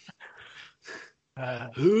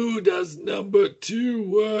 Who does number two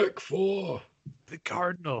work for? The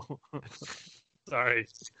Cardinal. Sorry.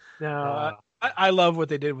 No, I love what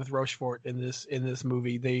they did with Rochefort in this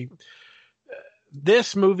movie.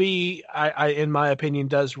 This movie, I in my opinion,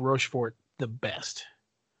 does Rochefort the best.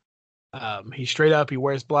 He's straight up. He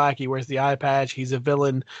wears black. He wears the eye patch. He's a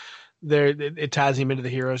villain. It ties him into the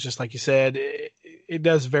heroes, just like you said. It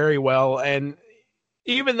does very well. And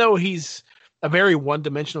even though he's a very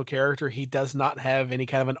one-dimensional character, he does not have any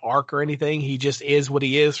kind of an arc or anything. He just is what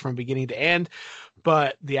he is from beginning to end.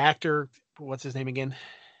 But the actor, what's his name again?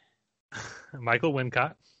 Michael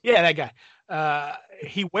Wincott. Yeah, that guy.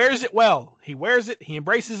 He wears it well. He wears it. He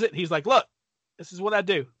embraces it. He's like, look, this is what I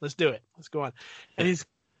do. Let's do it. Let's go on. And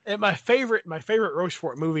my favorite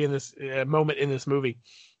Rochefort movie in this moment in this movie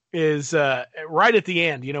is right at the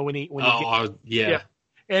end. Yeah.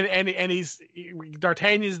 And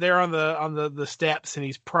D'Artagnan's there on the steps, and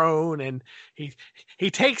he's prone, and he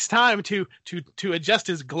takes time to adjust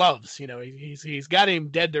his gloves. He's got him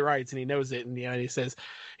dead to rights, and he knows it. And he says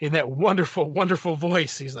in that wonderful, wonderful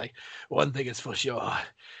voice, he's like, "One thing is for sure,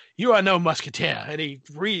 you are no musketeer." And he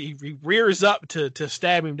rears up to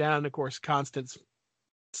stab him down. And of course, Constance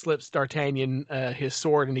slips D'Artagnan his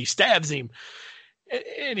sword, and he stabs him,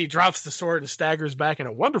 and he drops the sword and staggers back in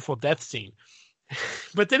a wonderful death scene.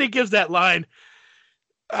 But then he gives that line,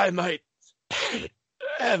 "I might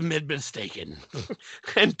have been mistaken,"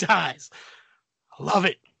 and dies. I love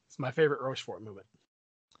it. It's my favorite Rochefort moment.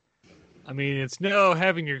 I mean, it's no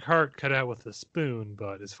having your heart cut out with a spoon,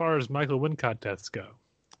 but as far as Michael Wincott deaths go,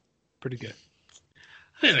 pretty good.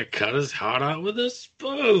 I'm gonna cut his heart out with a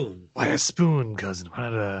spoon. Why a spoon, cousin? Why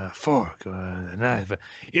not a fork or a knife?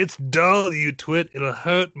 It's dull, you twit. It'll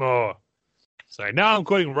hurt more. Sorry, now I'm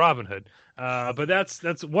quoting Robin Hood. But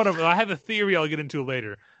that's one of. I have a theory I'll get into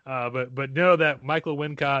later. But know that Michael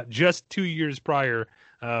Wincott just 2 years prior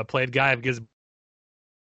played Guy of Gisborne,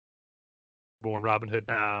 Robin Hood.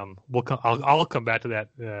 I'll come back to that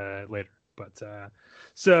later. But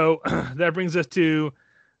so that brings us to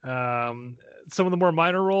some of the more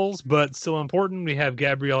minor roles, but still important. We have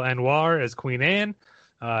Gabrielle Anwar as Queen Anne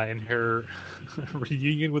in her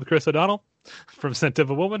reunion with Chris O'Donnell from Scent of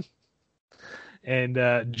a Woman.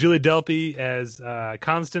 And Julie Delpy as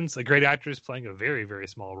Constance, a great actress playing a very, very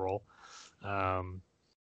small role.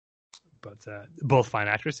 But both fine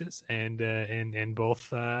actresses and both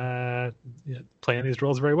playing these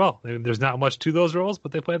roles very well. There's not much to those roles,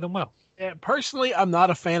 but they play them well. Yeah, personally, I'm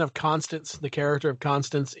not a fan of Constance, the character of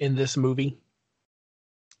Constance in this movie.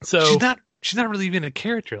 So she's not really even a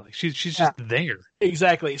character. Like she's just there.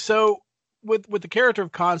 Exactly. So with the character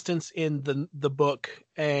of Constance in the book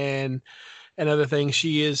and other things,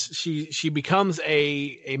 she becomes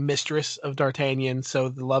a mistress of D'Artagnan. So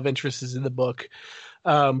the love interest is in the book.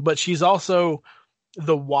 But she's also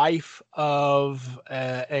the wife of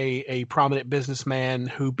a prominent businessman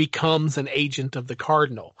who becomes an agent of the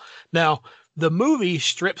Cardinal. Now, the movie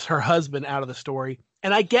strips her husband out of the story,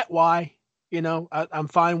 and I get why. I'm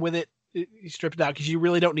fine with it. You strip it out because you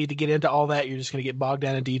really don't need to get into all that. You're just going to get bogged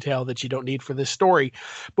down in detail that you don't need for this story.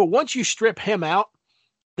 But once you strip him out,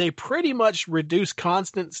 they pretty much reduce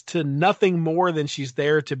Constance to nothing more than she's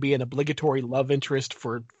there to be an obligatory love interest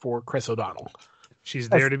for Chris O'Donnell. She's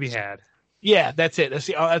there to be had. Yeah, that's it.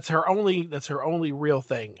 That's her only real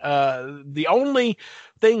thing. The only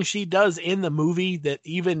thing she does in the movie that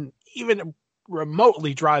even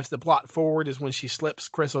remotely drives the plot forward is when she slips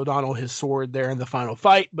Chris O'Donnell his sword there in the final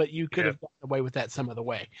fight, but you could have gotten away with that some other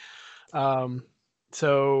way.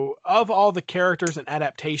 So of all the characters and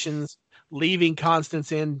adaptations, leaving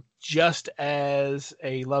Constance in just as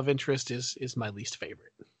a love interest is my least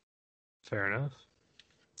favorite. Fair enough.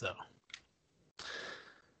 So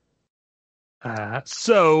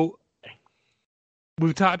So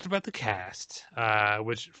we've talked about the cast,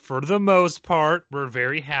 which for the most part we're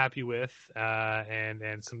very happy with,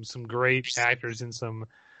 and some great actors in some,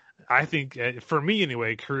 I think, for me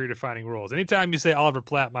anyway, career-defining roles. Anytime you say Oliver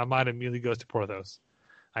Platt, my mind immediately goes to Porthos.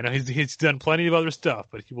 I know he's done plenty of other stuff,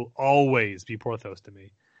 but he will always be Porthos to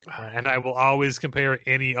me, and I will always compare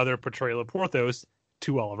any other portrayal of Porthos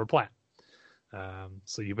to Oliver Platt.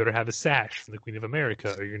 So you better have a sash from the Queen of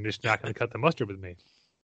America, or you're just not going to cut the mustard with me.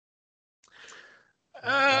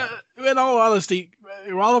 In all honesty,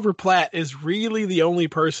 Oliver Platt is really the only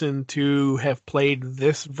person to have played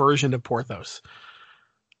this version of Porthos.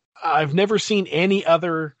 I've never seen any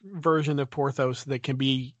other version of Porthos that can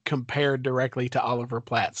be compared directly to Oliver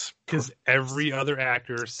Platt's. Because every other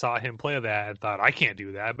actor saw him play that and thought, I can't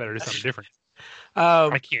do that. I better do something different.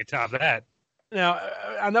 I can't top that. Now,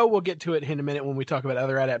 I know we'll get to it in a minute when we talk about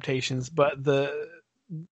other adaptations, but the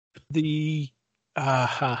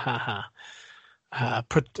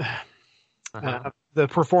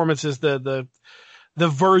performances, the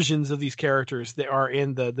versions of these characters that are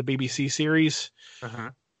in the BBC series,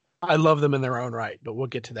 I love them in their own right, but we'll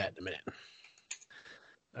get to that in a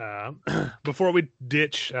minute. Before we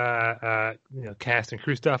ditch cast and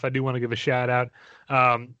crew stuff, I do want to give a shout out.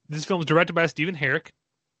 This film is directed by Stephen Herrick.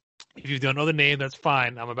 If you don't know the name, that's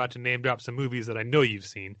fine. I'm about to name drop some movies that I know you've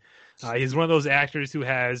seen. He's one of those actors who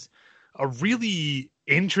has a really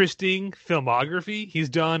interesting filmography. He's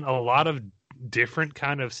done a lot of different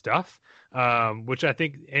kind of stuff, which I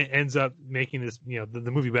think ends up making this,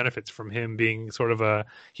 the movie benefits from him being sort of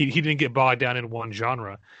he didn't get bogged down in one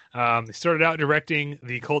genre. He started out directing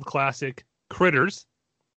the cult classic Critters,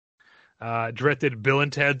 directed Bill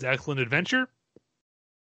and Ted's Excellent Adventure.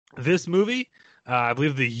 This movie, I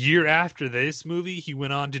believe the year after this movie, he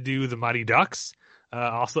went on to do The Mighty Ducks,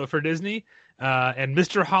 also for Disney, and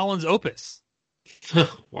Mr. Holland's Opus.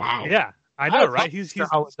 Wow. Yeah, I know, right? He's kind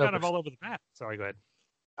of all over the map. Sorry, go ahead.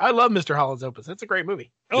 I love Mr. Holland's Opus. That's a great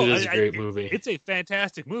movie. It is a great movie. It's a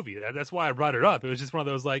fantastic movie. That's why I brought it up. It was just one of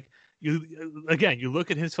those, like, you look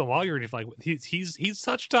at his filmography and you're like, he's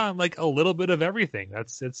touched on like a little bit of everything.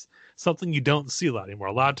 It's something you don't see a lot anymore.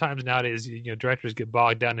 A lot of times nowadays, directors get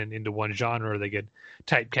bogged down into one genre, or they get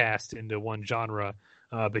typecast into one genre.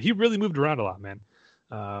 But he really moved around a lot, man.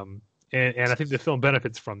 And I think the film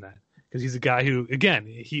benefits from that, because he's a guy who, again,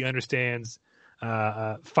 he understands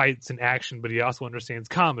fights and action, but he also understands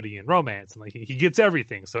comedy and romance, and like he gets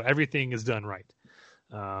everything. So everything is done right.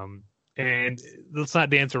 And let's not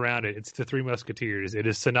dance around it. It's the Three Musketeers. It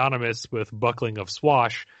is synonymous with buckling of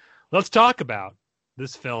swash. Let's talk about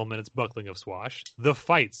this film and its buckling of swash. The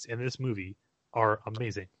fights in this movie are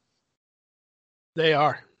amazing. They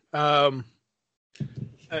are.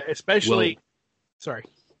 Especially, sorry.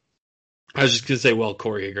 I was just going to say, well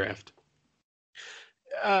choreographed.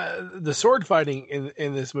 The sword fighting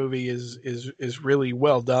in this movie is really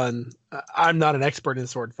well done. I'm not an expert in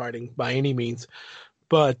sword fighting by any means,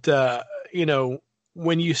 but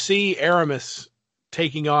when you see Aramis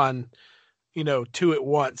taking on, two at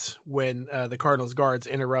once when the Cardinal's guards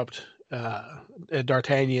interrupt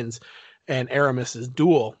D'Artagnan's and Aramis's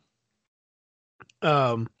duel,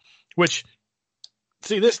 which.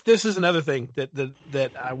 See, this is another thing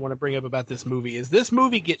that I want to bring up about this movie is this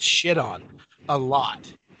movie gets shit on a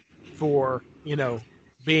lot for,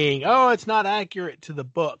 being, it's not accurate to the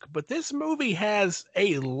book. But this movie has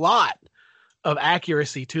a lot of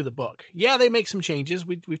accuracy to the book. Yeah, they make some changes.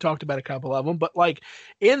 We've talked about a couple of them. But, like,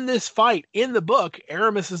 in this fight, in the book,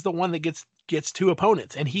 Aramis is the one that gets two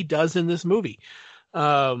opponents. And he does in this movie.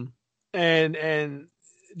 And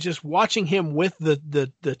just watching him with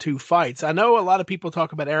the two fights. I know a lot of people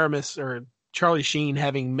talk about Aramis or Charlie Sheen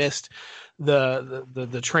having missed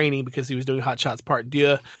the training because he was doing Hot Shots Part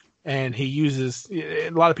 2, and a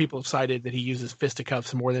lot of people have cited that he uses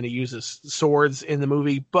fisticuffs more than he uses swords in the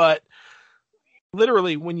movie. But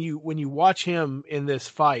literally, when you watch him in this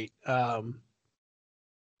fight,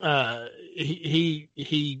 he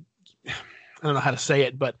I don't know how to say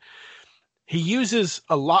it, but he uses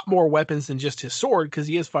a lot more weapons than just his sword because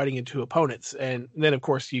he is fighting in two opponents. And then, of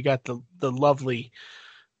course, you got the lovely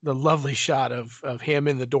shot of him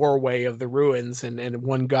in the doorway of the ruins and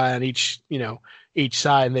one guy on each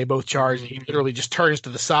side, and they both charge. And he literally just turns to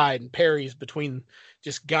the side and parries between,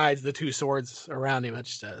 just guides the two swords around him. I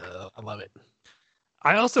love it.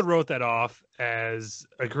 I also wrote that off as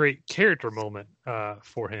a great character moment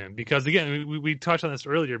for him because, again, we touched on this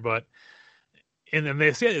earlier, but and then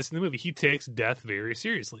they say this in the movie, he takes death very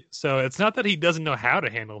seriously. So it's not that he doesn't know how to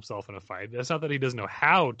handle himself in a fight. It's not that he doesn't know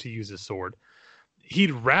how to use his sword.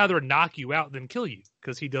 He'd rather knock you out than kill you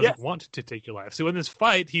because he doesn't want to take your life. So in this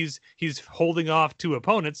fight, he's holding off two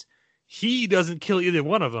opponents. He doesn't kill either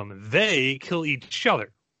one of them. They kill each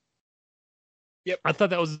other. Yep. I thought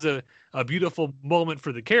that was a beautiful moment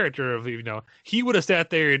for the character of, he would have sat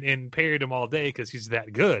there and parried him all day because he's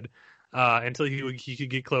that good. Until he could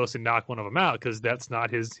get close and knock one of them out, because that's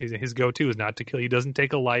not his go-to is not to kill. He doesn't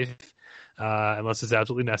take a life unless it's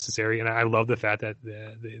absolutely necessary. And I love the fact that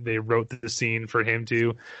they wrote the scene for him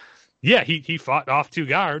to, he fought off two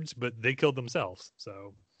guards, but they killed themselves.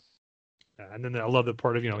 So, and then I love the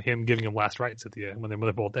part of him giving them last rites at the end when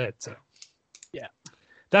they're both dead. So, yeah,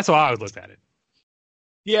 that's how I would look at it.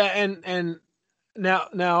 Yeah, and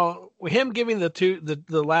now him giving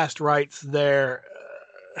the last rites there.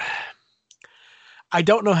 I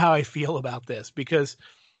don't know how I feel about this because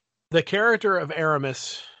the character of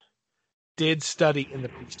Aramis did study in the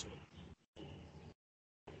priesthood.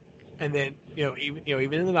 And then,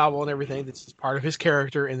 even in the novel and everything, this is part of his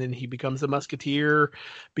character. And then he becomes a musketeer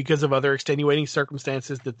because of other extenuating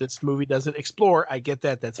circumstances that this movie doesn't explore. I get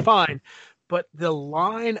that. That's fine. But the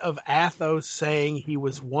line of Athos saying he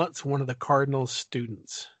was once one of the Cardinal's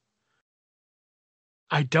students,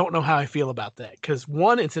 I don't know how I feel about that. Because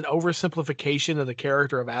one, it's an oversimplification of the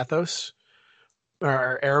character of Athos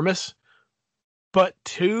or Aramis. But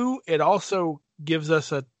two, it also gives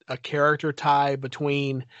us a character tie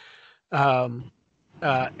between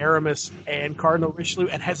Aramis and Cardinal Richelieu,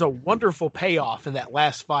 and has a wonderful payoff in that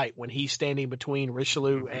last fight when he's standing between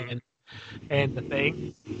Richelieu and the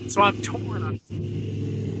thing. So I'm torn on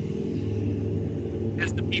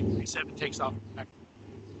as the P-47 takes off.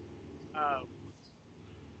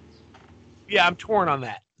 Yeah, I'm torn on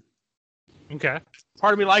that. Okay.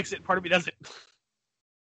 Part of me likes it, part of me doesn't.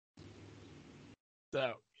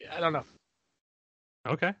 So, I don't know.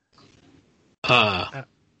 Okay.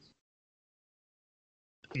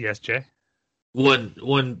 Yes, Jay?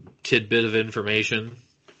 One tidbit of information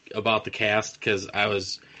about the cast, because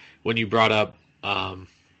when you brought up,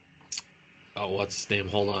 what's his name?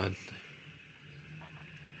 Hold on.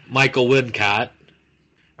 Michael Wincott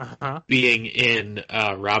being in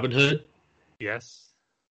Robin Hood. Yes.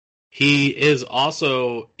 He is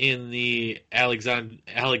also in the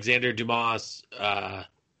Alexander Dumas,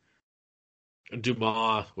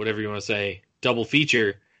 whatever you want to say, double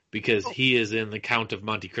feature, because he is in the Count of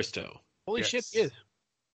Monte Cristo. Holy shit, he is.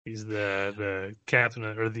 He's the captain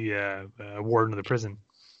or the warden of the prison.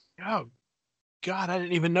 Oh, God, I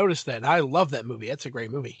didn't even notice that. I love that movie. That's a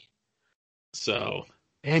great movie. So,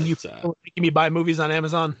 and you making me buy movies on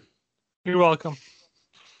Amazon? You're welcome.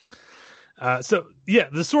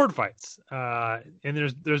 The sword fights.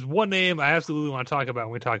 And there's one name I absolutely want to talk about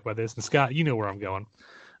when we talk about this. And Scott, you know where I'm going.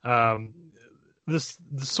 the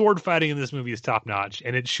sword fighting in this movie is top notch,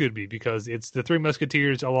 and it should be, because it's the Three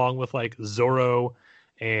Musketeers along with like Zorro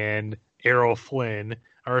and Errol Flynn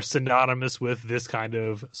are synonymous with this kind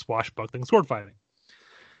of swashbuckling sword fighting.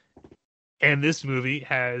 And this movie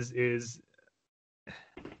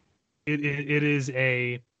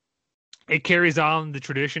it carries on the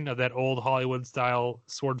tradition of that old Hollywood style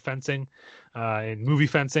sword fencing and movie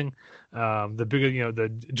fencing. The bigger, the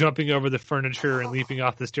jumping over the furniture and leaping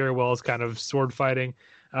off the stairwells kind of sword fighting.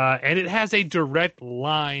 And it has a direct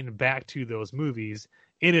line back to those movies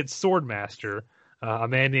in its sword master, a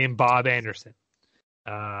man named Bob Anderson.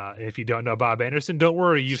 If you don't know Bob Anderson, don't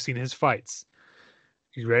worry, you've seen his fights.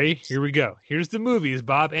 You ready? Here we go. Here's the movies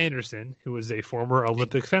Bob Anderson, who is a former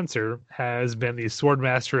Olympic fencer, has been the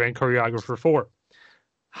swordmaster and choreographer for: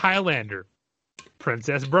 Highlander,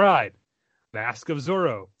 Princess Bride, Mask of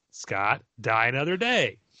Zorro, Scott, Die Another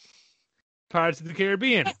Day, Pirates of the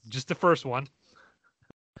Caribbean, just the first one,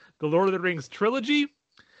 the Lord of the Rings trilogy,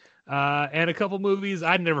 and a couple movies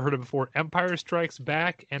I'd never heard of before: Empire Strikes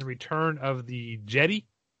Back and Return of the Jedi.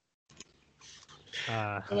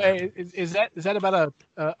 Is that about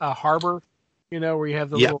a harbor, where you have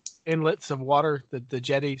the little inlets of water, the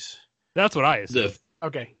jetties? That's what I assume.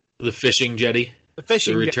 The fishing jetty.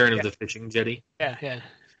 The return of the fishing jetty. Yeah.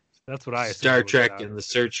 That's what I assume. Star Trek and the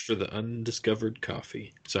search for the undiscovered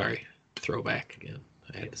coffee. Sorry, throwback again.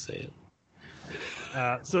 I had to say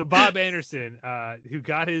it. So Bob Anderson, who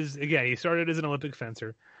got he started as an Olympic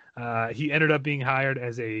fencer. He ended up being hired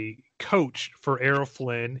as a coach for Errol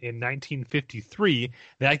Flynn in 1953.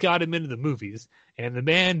 That got him into the movies, and the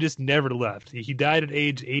man just never left. He died at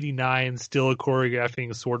age 89, still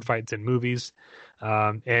choreographing sword fights in movies.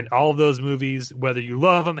 And all of those movies, whether you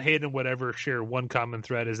love them, hate them, whatever, share one common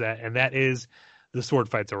thread, and that is the sword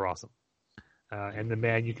fights are awesome. And the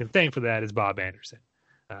man you can thank for that is Bob Anderson.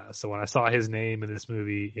 So when I saw his name in this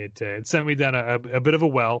movie, it sent me down a bit of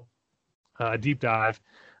a deep dive.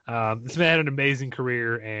 This man had an amazing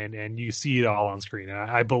career, and you see it all on screen.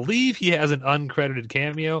 I believe he has an uncredited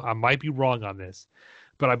cameo. I might be wrong on this,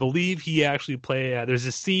 but I believe he actually played. There's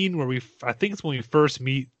a scene where I think it's when we first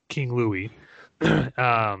meet King Louis.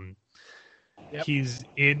 He's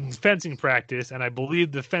in fencing practice, and I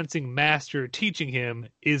believe the fencing master teaching him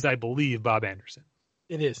is, I believe, Bob Anderson.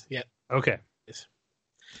 It is. Yeah. Okay. Yes.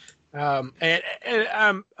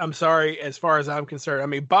 And I'm sorry, as far as I'm concerned. I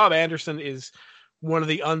mean, Bob Anderson is one of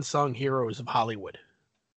the unsung heroes of Hollywood.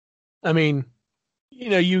 I mean,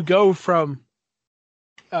 you go from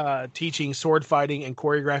teaching sword fighting and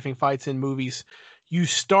choreographing fights in movies. You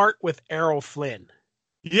start with Errol Flynn.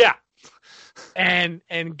 Yeah. And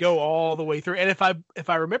go all the way through. And if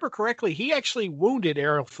I remember correctly, he actually wounded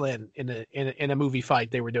Errol Flynn in a movie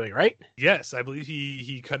fight they were doing, right? Yes, I believe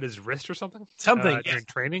he cut his wrist or something. During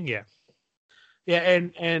training, yeah. Yeah,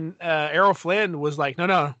 and Errol Flynn was like,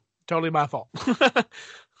 no, totally my fault.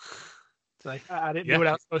 It's like, I didn't do what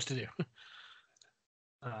I was supposed to do.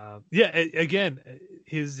 Again,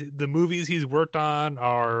 the movies he's worked on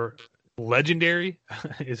are legendary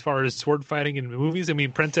as far as sword fighting in movies. I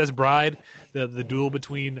mean, Princess Bride, the duel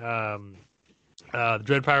between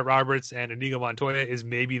Dread Pirate Roberts and Inigo Montoya is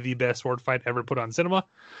maybe the best sword fight ever put on cinema.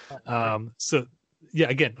 So yeah,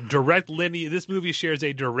 again, direct lineage. This movie shares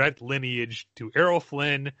a direct lineage to Errol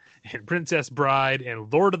Flynn and Princess Bride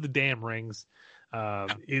and Lord of the Damn Rings.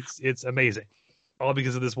 It's amazing, all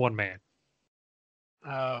because of this one man.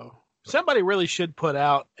 Oh, somebody really should put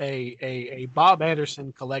out a Bob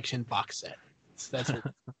Anderson collection box set. That's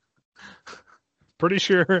pretty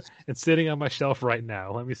sure it's sitting on my shelf right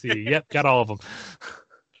now. Let me see. Yep, got all of them.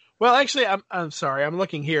 Well, actually, I'm sorry. I'm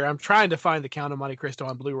looking here. I'm trying to find the Count of Monte Cristo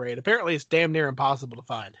on Blu-ray, and apparently it's damn near impossible to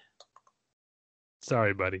find.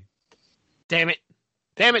 Sorry, buddy. Damn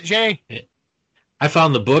it, Jay. I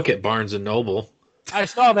found the book at Barnes & Noble. I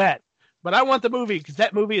saw that, but I want the movie because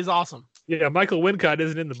that movie is awesome. Yeah, Michael Wincott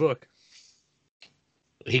isn't in the book.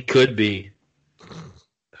 He could be.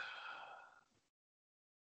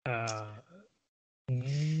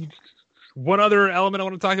 One other element I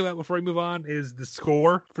want to talk about before we move on is the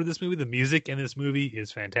score for this movie. The music in this movie is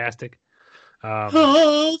fantastic.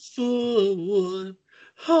 All for one,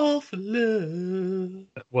 all for love.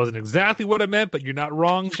 That wasn't exactly what I meant, but you're not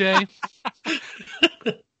wrong, Jay.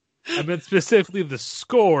 I meant specifically the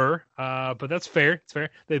score, but that's fair. It's fair.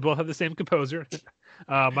 They both have the same composer,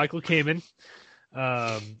 Michael Kamen.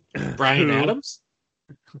 Bryan Adams?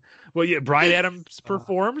 Well, yeah, Bryan Adams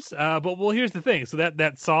performs. But here's the thing. So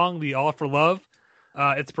that song, the All for Love,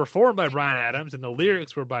 it's performed by Bryan Adams, and the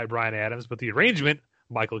lyrics were by Bryan Adams, but the arrangement,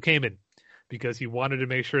 Michael Kamen, because he wanted to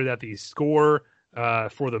make sure that the score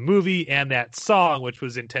for the movie, and that song, which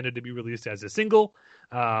was intended to be released as a single,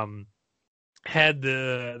 had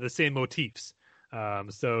the same motifs.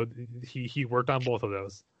 So he worked on both of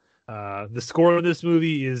those. The score of this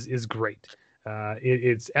movie is great.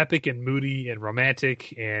 It's epic and moody and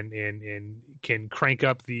romantic, and can crank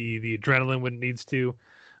up the adrenaline when it needs to.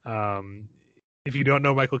 If you don't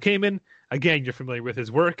know Michael Kamen, again, you're familiar with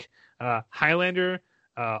his work. Highlander,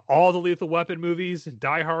 all the Lethal Weapon movies,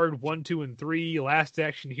 Die Hard 1, 2, and 3, Last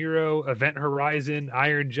Action Hero, Event Horizon,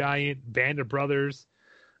 Iron Giant, Band of Brothers,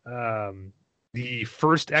 the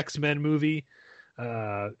first X-Men movie,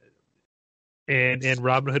 and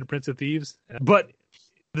Robin Hood, Prince of Thieves. But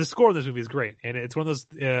the score of this movie is great, and it's one of those.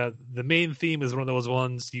 The main theme is one of those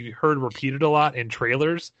ones you heard repeated a lot in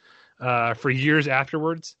trailers for years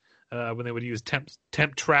afterwards, when they would use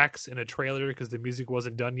temp tracks in a trailer because the music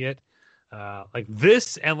wasn't done yet. Like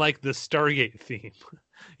this and like the Stargate theme.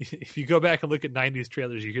 If you go back and look at 90s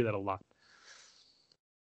trailers, you hear that a lot.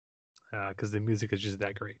 Because the music is just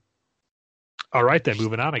that great. All right, then,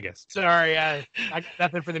 moving on, I guess. Sorry, I got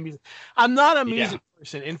nothing for the music. I'm not a music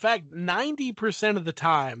person. In fact, 90% of the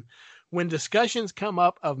time when discussions come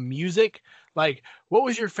up of music, like what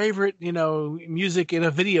was your favorite, music in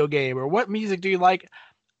a video game, or what music do you like?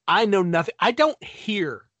 I know nothing. I don't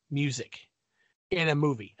hear music in a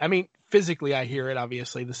movie. I mean, physically I hear it,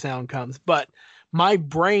 obviously the sound comes, but my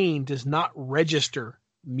brain does not register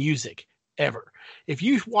music ever. If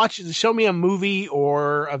you show me a movie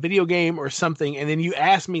or a video game or something, and then you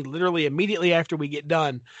ask me literally immediately after we get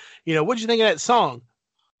done, what'd you think of that song?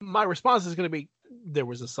 My response is going to be, there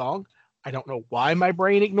was a song. I don't know why my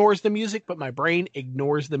brain ignores the music, but my brain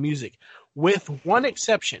ignores the music, with one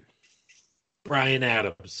exception. Bryan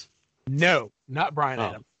Adams. No, not Bryan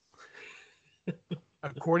Adams.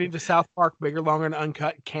 According to South Park, Bigger, Longer, and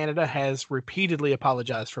Uncut, Canada has repeatedly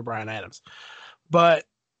apologized for Bryan Adams. But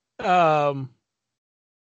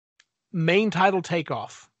main title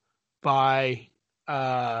Takeoff by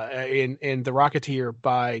in The Rocketeer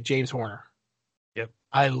by James Horner. Yep.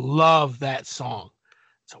 I love that song.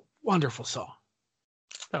 It's a wonderful song.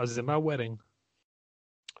 That was in my wedding.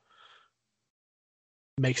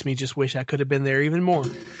 Makes me just wish I could have been there even more.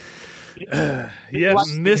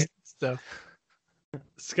 Missed stuff.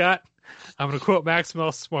 Scott, I'm going to quote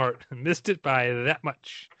Maxwell Smart. Missed it by that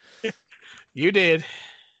much. You did.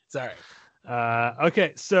 It's all right.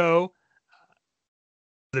 Okay, so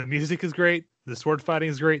the music is great. The sword fighting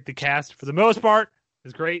is great. The cast, for the most part,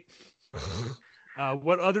 is great.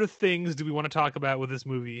 What other things do we want to talk about with this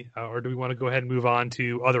movie? Or do we want to go ahead and move on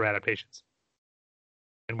to other adaptations?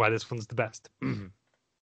 And why this one's the best?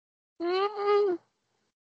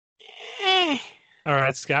 All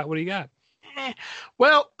right, Scott, what do you got?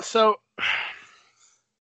 Well, so I'm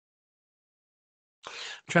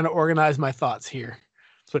trying to organize my thoughts here.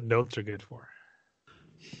 That's what notes are good for.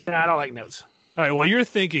 I don't like notes. All right, while you're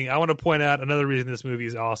thinking, I want to point out another reason this movie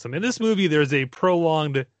is awesome. In this movie, there's a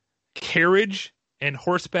prolonged carriage and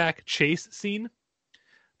horseback chase scene.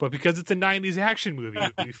 But because it's a 90s action movie,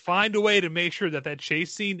 we find a way to make sure that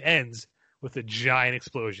chase scene ends with a giant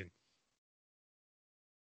explosion.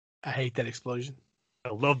 I hate that explosion. I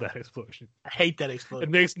love that explosion. I hate that explosion.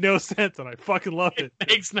 It makes no sense, and I fucking love it. It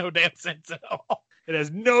makes no damn sense at all. It has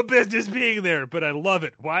no business being there, but I love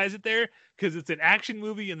it. Why is it there? Because it's an action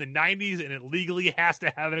movie in the 90s, and it legally has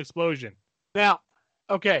to have an explosion. Now,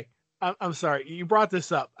 okay, I'm sorry. You brought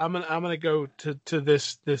this up. I'm gonna go to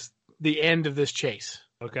this the end of this chase.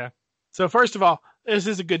 Okay. So first of all, this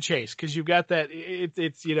is a good chase because you've got that.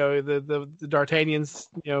 It's the D'Artagnan's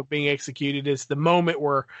being executed. It's the moment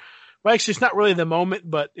where. Well, actually, it's not really the moment,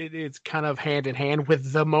 but it's kind of hand in hand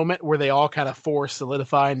with the moment where they all kind of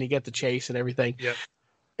solidify and you get the chase and everything. Yep.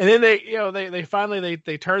 And then they finally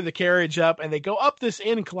turn the carriage up and they go up this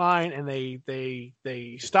incline and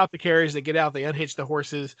they stop the carriage, they get out, they unhitch the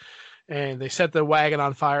horses, and they set the wagon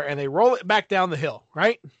on fire and they roll it back down the hill,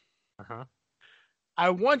 right? Uh-huh. I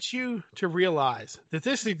want you to realize that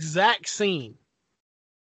this exact scene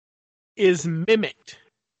is mimicked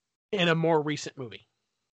in a more recent movie.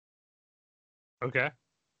 Okay.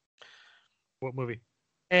 What movie?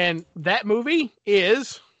 And that movie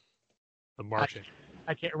is The Martian.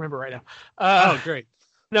 I can't remember right now. Oh, great.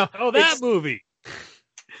 No. Oh, that movie.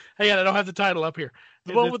 Hang on, I don't have the title up here.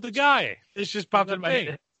 The one with the guy. It's just popped in my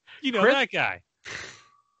head. You know that guy.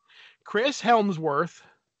 Chris Hemsworth.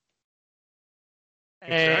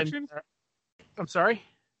 Extraction? And, I'm sorry?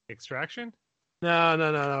 Extraction?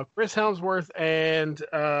 No. Chris Hemsworth and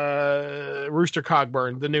Rooster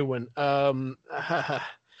Cogburn, the new one. I'm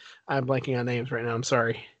blanking on names right now. I'm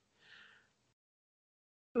sorry.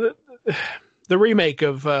 The The remake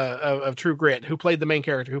of True Grit. Who played the main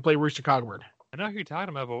character? Who played Rooster Cogburn? I know who you're talking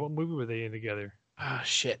about, but what movie were they in together? Oh,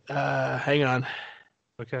 shit. Hang on.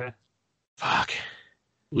 Okay. Fuck.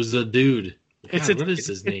 It was a dude. What is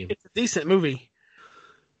his name? It's a decent movie.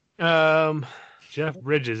 Jeff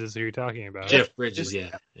Bridges is who you're talking about. Jeff Bridges,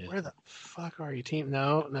 yeah. Where the fuck are you, team?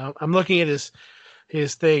 No. I'm looking at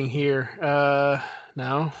his thing here.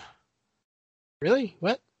 No. Really?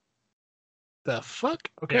 What? The fuck?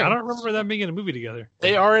 Okay. Yeah, I don't remember them being in a movie together.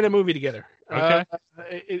 They are in a movie together. Okay.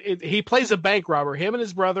 He plays a bank robber. Him and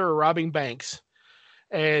his brother are robbing banks.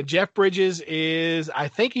 And Jeff Bridges is, I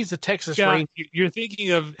think he's a Texas Ranger. You're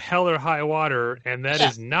thinking of Hell or High Water, and that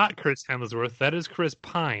is not Chris Hemsworth. That is Chris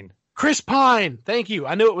Pine. Chris Pine. Thank you.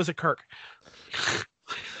 I knew it was a Kirk.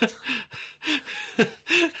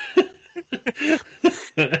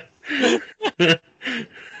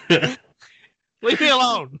 Leave me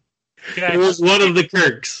alone. Okay. It was one of the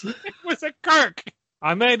Kirks. It was a Kirk.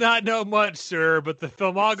 I may not know much, sir, but the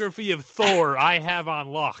filmography of Thor I have on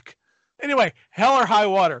lock. Anyway, Hell or High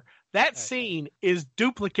Water. That scene is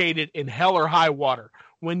duplicated in Hell or High Water.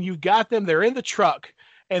 When you got them, they're in the truck,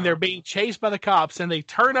 and they're being chased by the cops, and they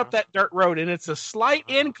turn up that dirt road, and it's a slight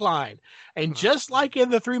incline. And just like in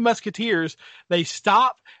the Three Musketeers, they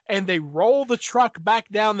stop, and they roll the truck back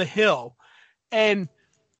down the hill. And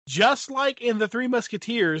just like in the Three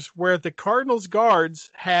Musketeers, where the Cardinals guards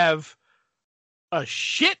have a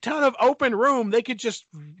shit ton of open room, they could just,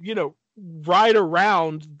 ride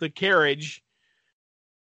around the carriage.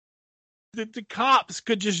 The cops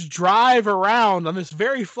could just drive around on this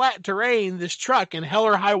very flat terrain, this truck in Hell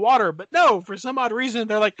or High Water. But no, for some odd reason,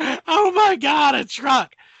 they're like, oh my God, a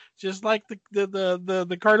truck. Just like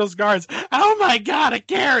the Cardinals guards. Oh my God, a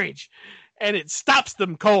carriage. And it stops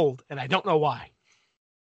them cold. And I don't know why.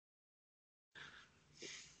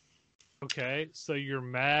 Okay, so you're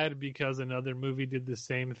mad because another movie did the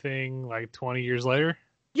same thing like 20 years later?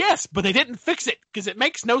 Yes, but they didn't fix it because it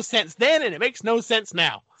makes no sense then and it makes no sense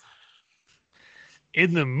now.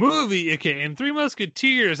 In the movie, okay, in Three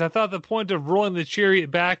Musketeers, I thought the point of rolling the chariot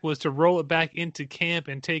back was to roll it back into camp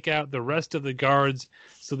and take out the rest of the guards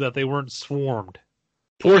so that they weren't swarmed.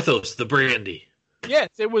 Porthos, the brandy. Yes,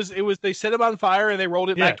 it was. They set him on fire and they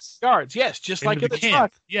rolled it back to the guards. Yes, just like in the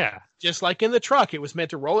truck. Yeah, just like in the truck, it was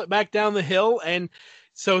meant to roll it back down the hill and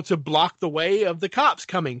so to block the way of the cops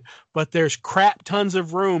coming. But there's crap tons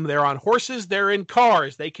of room. They're on horses. They're in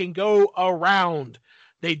cars. They can go around.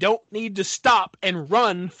 They don't need to stop and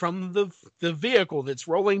run from the vehicle that's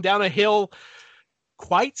rolling down a hill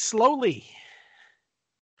quite slowly.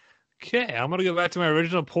 Okay, I'm going to go back to my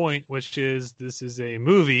original point, which is this is a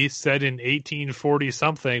movie set in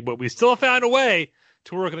 1840-something, but we still found a way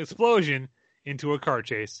to work an explosion into a car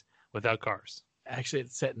chase without cars. Actually,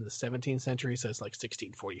 it's set in the 17th century, so it's like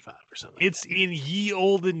 1645 or something. It's in ye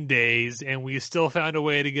olden days, and we still found a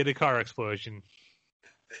way to get a car explosion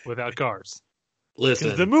without cars. Listen.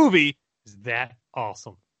 Because the movie is that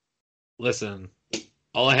awesome. Listen,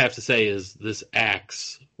 all I have to say is this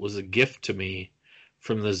axe was a gift to me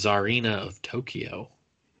from the Tsarina of Tokyo.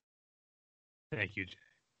 Thank you, Jay.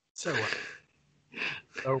 So what?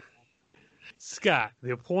 So, Scott,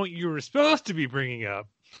 the point you were supposed to be bringing up,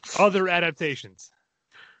 other adaptations.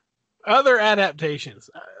 Other adaptations.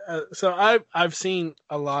 So I've seen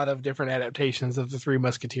a lot of different adaptations of the Three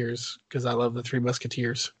Musketeers because I love the Three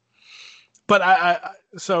Musketeers. But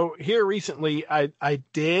so here recently, I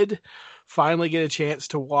did finally get a chance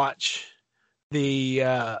to watch the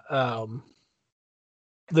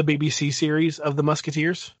BBC series of the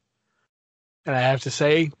Musketeers, and I have to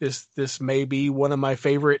say this may be one of my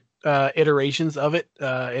favorite iterations of it.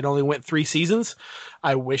 It only went 3 seasons.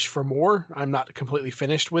 I wish for more. I'm not completely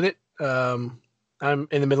finished with it. I'm in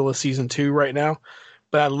the middle of season 2 right now,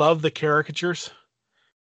 but I love the caricatures.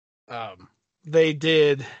 They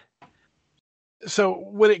did. So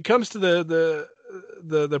when it comes to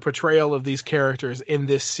the portrayal of these characters in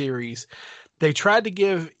this series, they tried to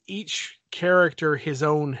give each character his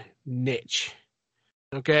own niche.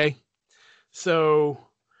 Okay. So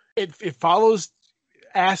it follows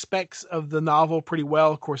aspects of the novel pretty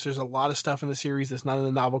well. Of course, there's a lot of stuff in the series that's not in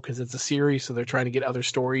the novel because it's a series. So they're trying to get other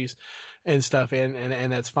stories and stuff in,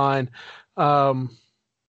 and that's fine. But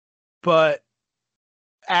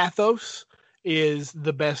Athos is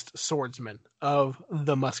the best swordsman of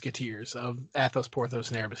the Musketeers, of Athos, Porthos,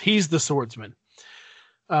 and Aramis. He's the swordsman.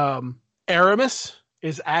 Aramis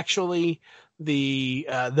is actually the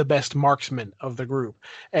best marksman of the group.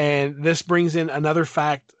 And this brings in another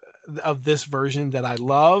fact of this version that I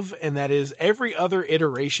love, and that is every other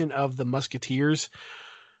iteration of the Musketeers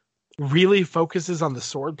really focuses on the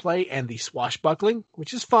swordplay and the swashbuckling,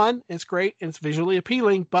 which is fun. It's great. It's visually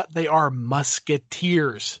appealing, but they are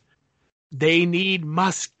musketeers. They need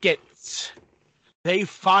muskets. They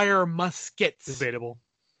fire muskets. Debatable.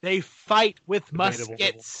 They fight with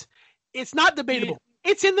muskets. It's not debatable.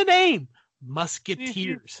 It's in the name.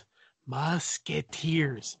 Musketeers.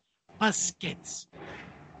 Musketeers. Muskets.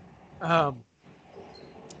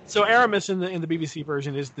 So Aramis in the BBC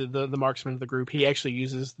version is the marksman of the group. He actually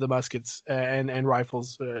uses the muskets and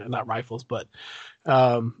rifles, not rifles, but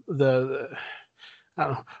the I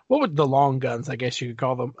don't know, what would the long guns, I guess you could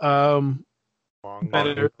call them.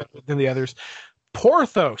 Better than the others.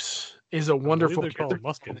 Porthos is a wonderful they're called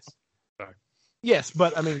muskets. Sorry. Yes,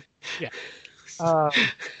 but I mean, yeah.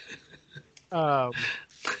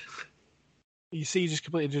 You see, you just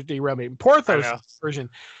completely derailed me. Porthos' version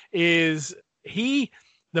is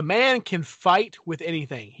the man can fight with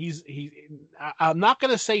anything. I'm not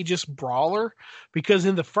going to say just brawler, because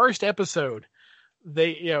in the first episode,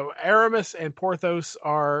 Aramis and Porthos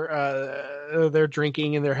are they're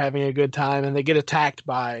drinking and they're having a good time, and they get attacked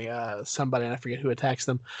by somebody, and I forget who attacks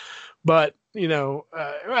them. But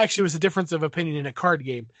actually, it was a difference of opinion in a card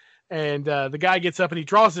game, and the guy gets up and he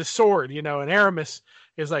draws his sword, and Aramis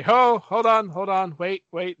is like, "Oh, hold on, wait,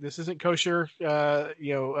 this isn't kosher.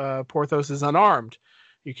 Porthos is unarmed.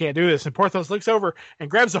 You can't do this." And Porthos looks over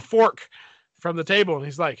and grabs a fork from the table, and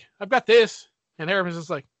he's like, "I've got this." And Aramis is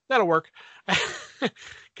like, "That'll work,"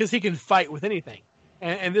 because he can fight with anything.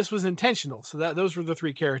 And this was intentional. So those were the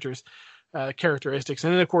three characteristics.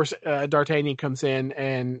 And then, of course, D'Artagnan comes in,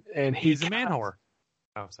 and he's a man whore.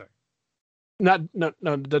 Oh, sorry. No,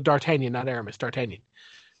 the D'Artagnan, not Aramis. D'Artagnan.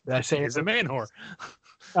 Did I say he's a man whore?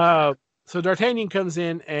 So D'Artagnan comes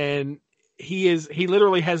in, and he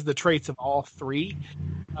literally has the traits of all three,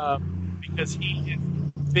 because he is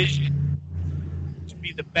vision to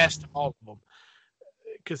be the best of all of them,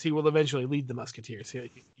 because he will eventually lead the Musketeers.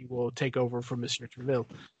 He will take over from Monsieur Treville.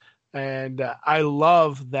 And I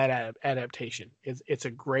love that adaptation. It's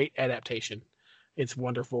a great adaptation. It's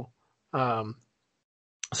wonderful.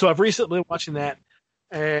 So I've recently been watching that.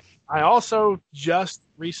 And I also just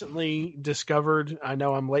recently discovered, I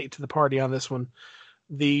know I'm late to the party on this one,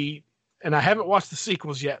 and I haven't watched the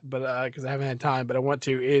sequels yet, but because I haven't had time, but I want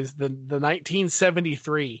to, is the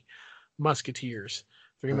 1973 Musketeers.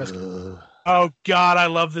 Three Musketeers. Oh, God, I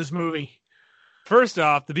love this movie. First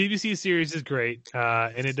off, the BBC series is great,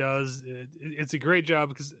 and it's a great job,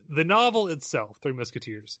 because the novel itself, Three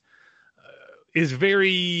Musketeers, is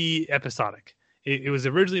very episodic. It was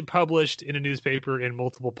originally published in a newspaper in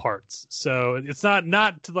multiple parts, so it's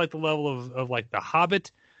not to like the level of like The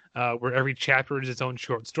Hobbit, where every chapter is its own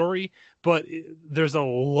short story, but there's a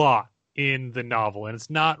lot in the novel, and it's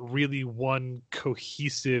not really one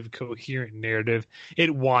cohesive, coherent narrative.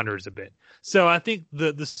 It wanders a bit. So I think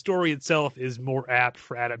the story itself is more apt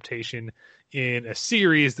for adaptation in a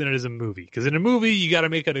series than it is a movie. Because in a movie, you got to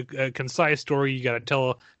make it a concise story. You got to tell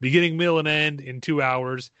a beginning, middle, and end in 2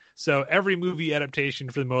 hours. So every movie adaptation,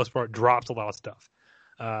 for the most part, drops a lot of stuff.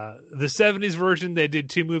 The 70s version, they did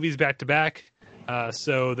 2 movies back to back.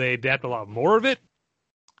 So they adapt a lot more of it.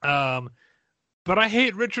 But I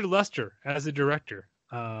hate Richard Lester as a director.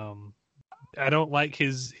 I don't like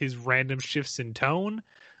his random shifts in tone.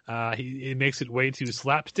 It makes it way too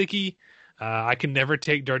slapsticky. I can never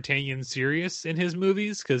take D'Artagnan serious in his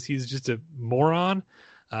movies because he's just a moron,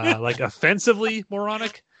 like offensively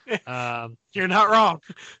moronic. You're not wrong.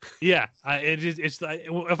 Yeah, it's like,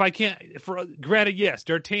 if I can't. Granted, yes,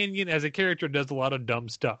 D'Artagnan as a character does a lot of dumb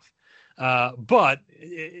stuff. But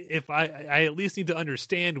if I at least need to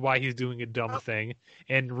understand why he's doing a dumb thing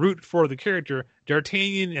and root for the character,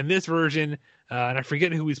 D'Artagnan in this version, and I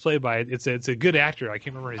forget who he's played by. It's a good actor. I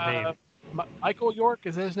can't remember his name. Michael York,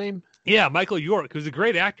 is that his name? Yeah, Michael York, who's a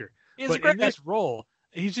great actor. But in this role,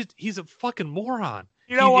 he's a fucking moron.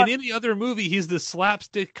 You know what? In any other movie, he's the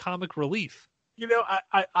slapstick comic relief.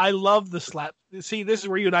 I love the slap. See, this is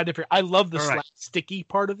where you and I differ. I love the slapsticky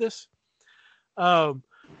part of this.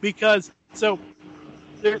 Because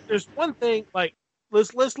there's one thing, like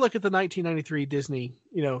let's look at the 1993 Disney,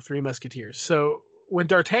 Three Musketeers. So when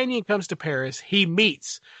D'Artagnan comes to Paris, he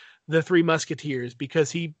meets the Three Musketeers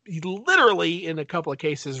because he literally, in a couple of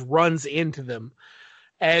cases, runs into them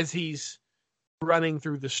as he's running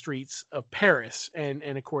through the streets of Paris, and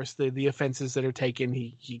of course the offenses that are taken,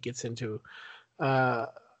 he gets into a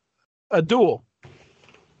duel.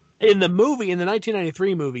 In the movie, in the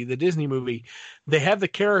 1993 movie, the Disney movie, they have the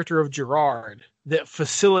character of Gerard that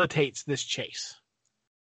facilitates this chase.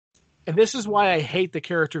 And this is why I hate the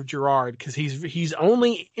character of Gerard, because he's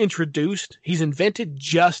only introduced, he's invented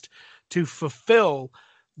just to fulfill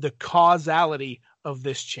the causality of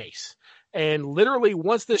this chase. And literally,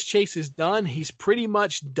 once this chase is done, he's pretty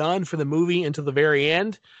much done for the movie until the very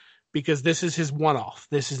end, because this is his one-off.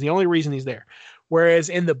 This is the only reason he's there. Whereas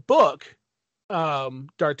in the book,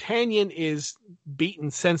 D'Artagnan is beaten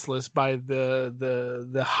senseless by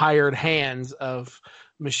the hired hands of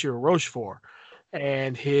Monsieur Rochefort,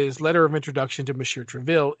 and his letter of introduction to Monsieur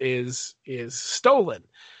Treville is stolen.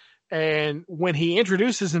 And when he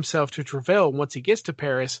introduces himself to Treville, once he gets to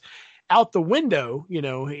Paris, out the window,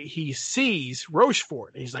 he sees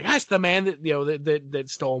Rochefort. And he's like, "That's the man that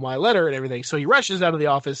stole my letter and everything." So he rushes out of the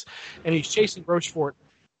office, and he's chasing Rochefort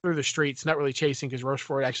through the streets. Not really chasing, because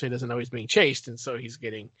Rochefort actually doesn't know he's being chased, and so he's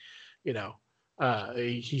getting,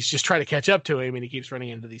 he's just trying to catch up to him, and he keeps running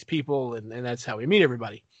into these people, and that's how we meet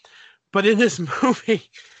everybody. But in this movie,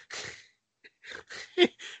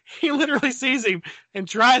 he literally sees him and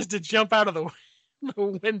tries to jump out of the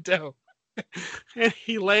window. And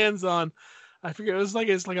he lands on, I forget, it's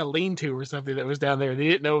like a lean-to or something that was down there. They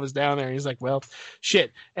didn't know it was down there. And he's like, well,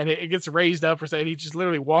 shit. And it gets raised up or something. He just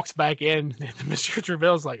literally walks back in. And Mr.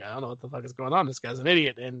 Treville's like, I don't know what the fuck is going on. This guy's an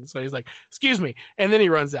idiot. And so he's like, excuse me. And then he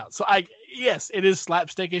runs out. So yes, it is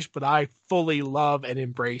slapstickish, but I fully love and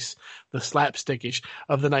embrace the slapstickish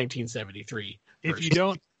of the 1973 version. If you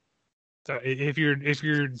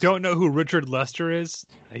don't know who Richard Lester is,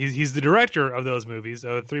 he's the director of those movies,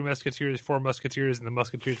 Three Musketeers, Four Musketeers, and The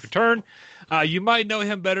Musketeers Return. You might know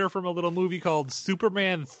him better from a little movie called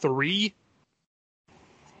Superman 3.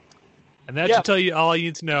 And that should tell you all you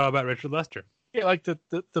need to know about Richard Lester. Yeah, like the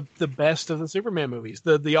best of the Superman movies.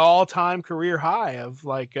 The all-time career high of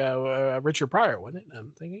Richard Pryor, wasn't it?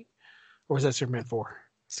 I'm thinking. Or was that Superman 4?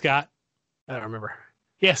 Scott? I don't remember.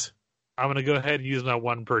 Yes. I'm going to go ahead and use my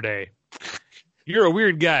one per day. You're a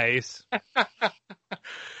weird guy, Ace.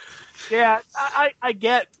 Yeah, I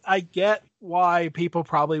get why people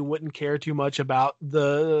probably wouldn't care too much about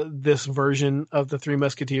this version of the Three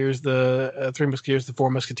Musketeers, the Four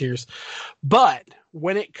Musketeers. But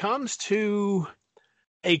when it comes to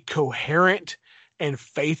a coherent and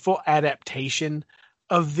faithful adaptation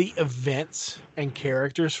of the events and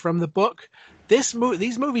characters from the book, these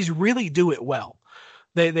movies really do it well.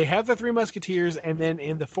 They have the Three Musketeers, and then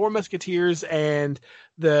in the Four Musketeers and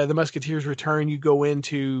the Musketeers Return, you go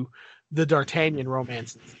into the D'Artagnan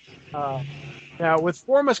romances. Now, with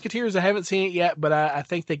Four Musketeers, I haven't seen it yet, but I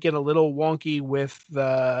think they get a little wonky with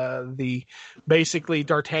the basically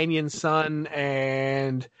D'Artagnan's son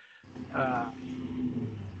and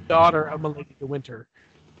daughter of Milady de Winter,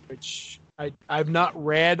 which I've not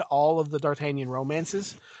read all of the D'Artagnan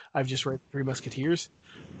romances. I've just read Three Musketeers.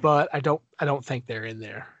 But I don't think they're in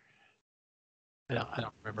there. I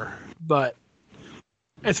don't remember. But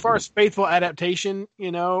as far as faithful adaptation,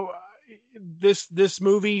 this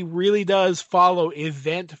movie really does follow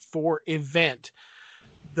event for event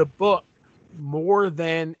the book more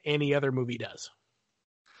than any other movie does.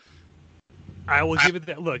 I will give it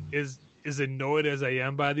that. Look, as annoyed as I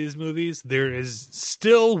am by these movies, there is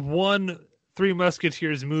still one Three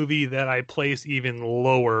Musketeers movie that I place even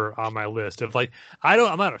lower on my list of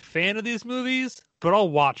I'm not a fan of these movies, but I'll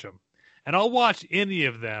watch them. And I'll watch any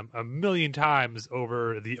of them 1,000,000 times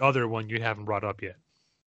over the other one you haven't brought up yet.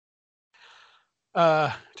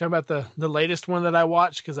 Talking about the latest one that I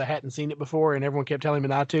watched, because I hadn't seen it before and everyone kept telling me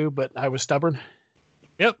not to, but I was stubborn.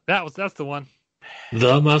 Yep, that's the one.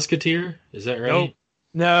 The Musketeer? Is that right? Nope.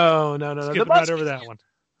 No. Skip right over that one.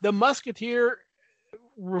 The Musketeer.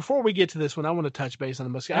 Before we get to this one, I want to touch base on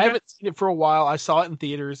the Musketeer. Okay. I haven't seen it for a while. I saw it in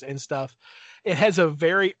theaters and stuff. It has a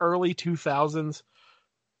very early 2000s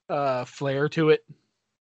flair to it.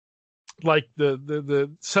 Like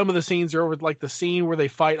the some of the scenes are over, like the scene where they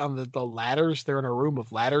fight on the ladders. They're in a room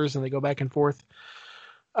of ladders and they go back and forth.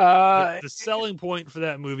 The selling point for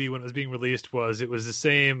that movie when it was being released was it was the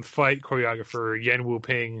same fight choreographer, Yen Wu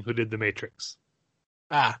Ping, who did The Matrix.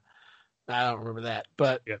 I don't remember that,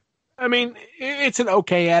 but yeah. I mean, it's an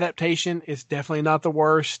okay adaptation. It's definitely not the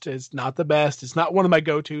worst. It's not the best. It's not one of my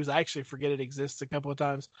go-tos. I actually forget it exists a couple of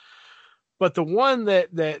times. But the one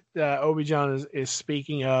that Obi-John is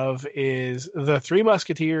speaking of is the Three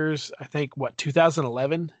Musketeers, I think,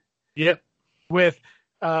 2011? Yep. With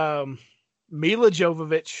Mila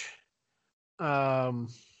Jovovich, I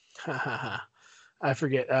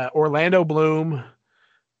forget, Orlando Bloom,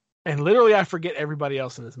 and literally I forget everybody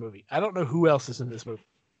else in this movie. I don't know who else is in this movie.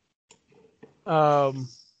 But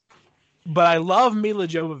I love Mila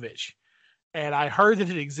Jovovich, and I heard that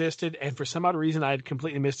it existed, and for some odd reason I had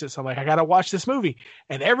completely missed it. So I'm like, I gotta watch this movie,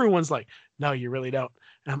 and everyone's like, no, you really don't.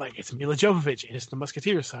 And I'm like, it's Mila Jovovich, and it's the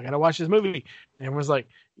Musketeers, so I gotta watch this movie. And everyone's like,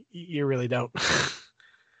 you really don't.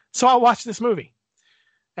 So I watched this movie,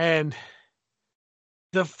 And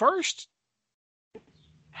the first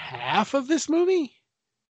half of this movie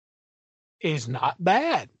is not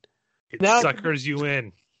bad. It Now, suckers you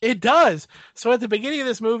in. It does. So at the beginning of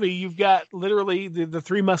this movie, you've got literally the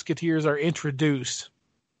Three Musketeers are introduced.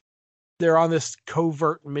 They're on this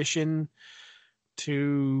covert mission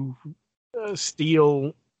to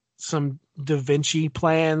steal some Da Vinci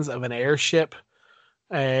plans of an airship,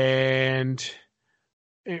 and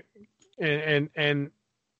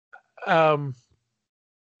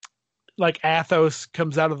like Athos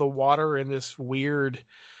comes out of the water in this weird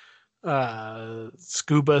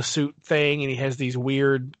scuba suit thing, and he has these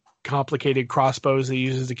weird complicated crossbows that he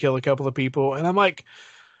uses to kill a couple of people, and I'm like,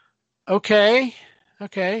 okay,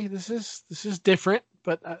 this is different,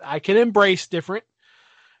 but I can embrace different.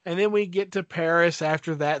 And then we get to Paris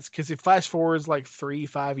after that, because it flash forwards like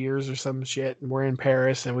 3-5 years or some shit, and we're in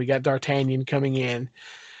Paris, and we got D'Artagnan coming in,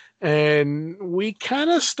 and we kind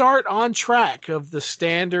of start on track of the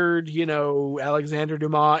standard, Alexander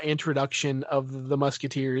Dumas introduction of the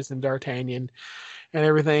Musketeers and D'Artagnan and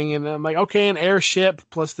everything. And I'm like, okay, an airship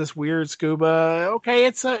plus this weird scuba. Okay,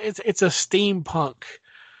 it's a steampunk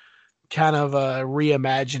kind of a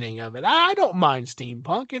reimagining of it. I don't mind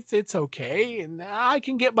steampunk. It's okay, and I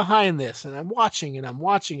can get behind this. And I'm watching.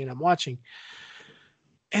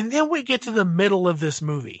 And then we get to the middle of this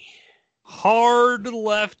movie. Hard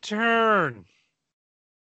left turn.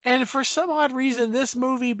 And for some odd reason, this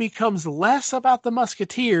movie becomes less about the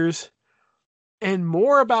Musketeers and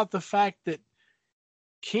more about the fact that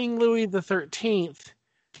King Louis XIII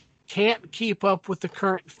can't keep up with the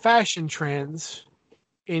current fashion trends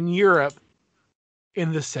in Europe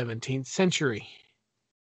in the 17th century.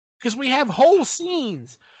 Because we have whole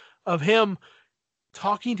scenes of him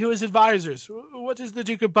talking to his advisors. What is the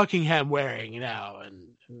Duke of Buckingham wearing now?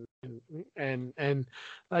 And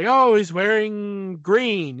like, oh, he's wearing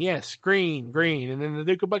green. Yes, green. And then the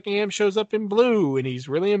Duke of Buckingham shows up in blue, and he's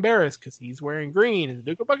really embarrassed because he's wearing green. And the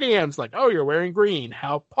Duke of Buckingham's like, oh, you're wearing green.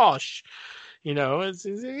 How posh.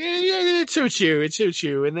 It suits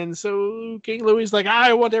you. And then so King Louis is like,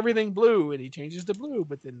 I want everything blue. And he changes to blue,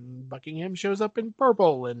 but then Buckingham shows up in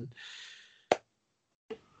purple. And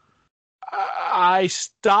I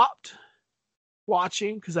stopped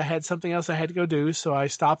watching because I had something else I had to go do. So I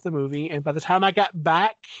stopped the movie. And by the time I got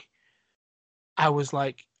back, I was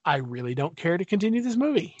like, I really don't care to continue this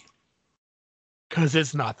movie. Because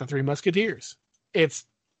it's not the Three Musketeers. It's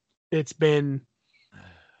been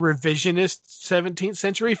revisionist 17th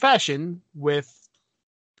century fashion with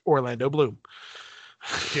Orlando Bloom.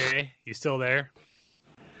 Jay, you still there?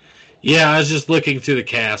 Yeah, I was just looking through the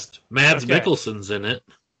cast. Mads Mikkelsen's in it.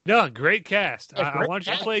 No, great cast. Yeah, I want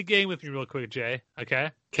you to play a game with me real quick, Jay. Okay?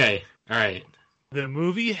 Okay, all right. The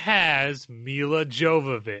movie has Mila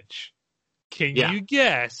Jovovich. Can you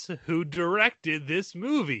guess who directed this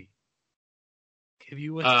movie? Give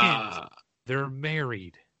you a hint. They're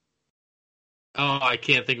married. Oh, I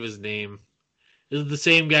can't think of his name. Is it the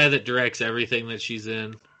same guy that directs everything that she's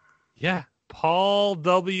in? Yeah, Paul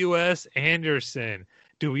W.S. Anderson.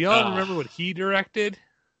 Do we all remember what he directed?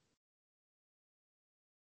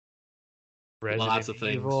 Lots of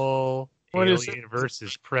things. Evil, Alien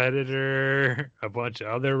versus Predator, a bunch of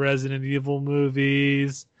other Resident Evil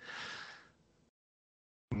movies,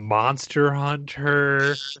 Monster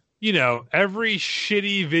Hunter. Every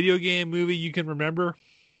shitty video game movie you can remember.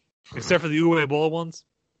 Except for the Uwe Boll ones.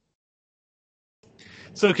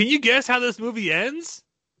 So can you guess how this movie ends?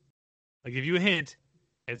 I'll give you a hint.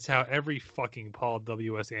 It's how every fucking Paul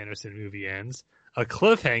W.S. Anderson movie ends. A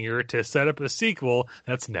cliffhanger to set up a sequel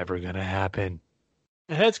that's never going to happen.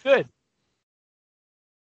 That's good.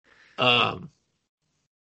 I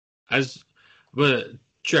was going to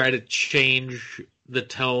try to change the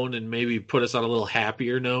tone and maybe put us on a little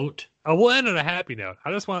happier note. We'll end on a happy note.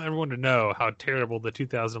 I just want everyone to know how terrible the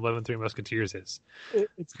 2011 Three Musketeers is.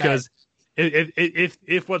 It's because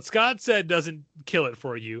if what Scott said doesn't kill it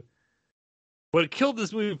for you, what killed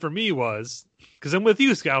this movie for me was, because I'm with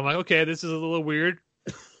you, Scott. I'm like, okay, this is a little weird.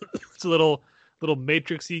 It's a little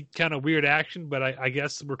Matrix-y kind of weird action, but I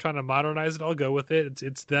guess we're trying to modernize it. I'll go with it.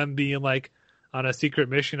 It's them being like on a secret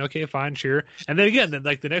mission. Okay, fine, sure. And then again,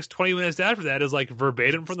 the next 20 minutes after that is like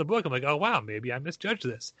verbatim from the book. I'm like, oh wow, maybe I misjudged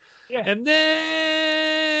this. Yeah. And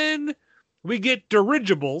then we get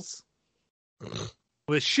dirigibles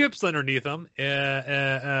with ships underneath them,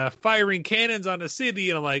 firing cannons on a city,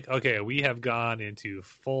 and I'm like, okay, we have gone into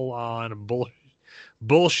full-on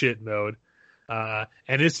bullshit mode. And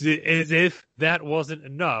it's as if that wasn't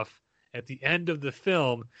enough. At the end of the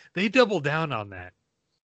film, they double down on that.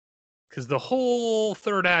 because the whole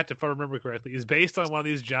third act, if I remember correctly, is based on one of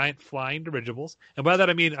these giant flying dirigibles. And by that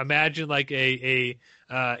I mean, imagine like a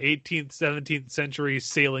 18th, 17th century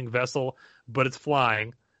sailing vessel, but it's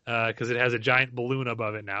flying because it has a giant balloon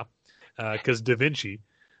above it now, because Da Vinci.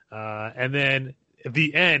 And then at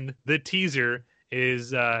the end, the teaser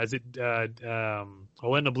is Orlando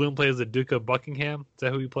Bloom plays the Duke of Buckingham. Is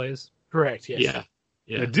that who he plays? Correct. Yes. Yeah.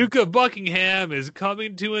 The Duke of Buckingham is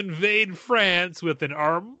coming to invade France with an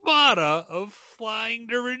armada of flying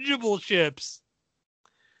dirigible ships.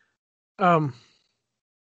 You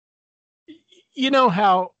know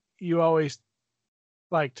how you always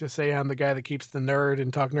like to say I'm the guy that keeps the nerd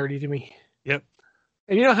and talk nerdy to me? Yep.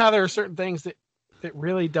 And you know how there are certain things that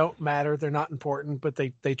really don't matter. They're not important, but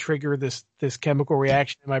they trigger this chemical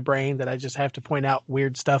reaction in my brain that I just have to point out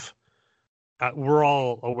weird stuff. We're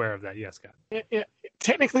all aware of that. Yes, Scott.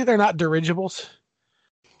 Technically, they're not dirigibles.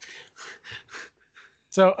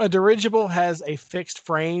 So a dirigible has a fixed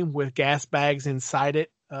frame with gas bags inside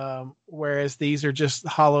it, whereas these are just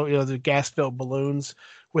hollow, the gas-filled balloons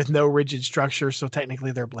with no rigid structure. So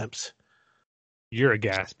technically, they're blimps. You're a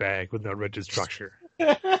gas bag with no rigid structure.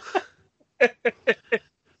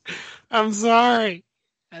 I'm sorry.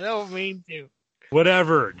 I don't mean to.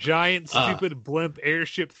 Whatever. Giant, stupid blimp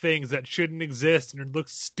airship things that shouldn't exist and look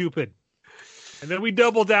stupid. And then we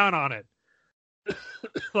double down on it.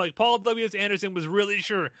 Like Paul W.S. Anderson was really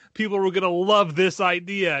sure people were going to love this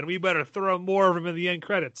idea, and we better throw more of them in the end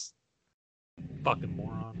credits. Fucking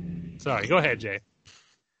moron. Sorry. Go ahead, Jay.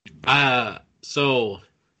 So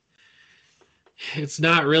it's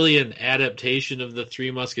not really an adaptation of The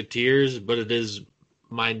Three Musketeers, but it is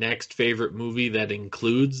my next favorite movie that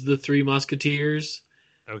includes The Three Musketeers.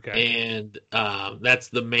 Okay. And that's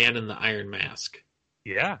The Man in the Iron Mask.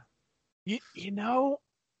 Yeah. You know,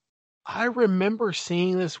 I remember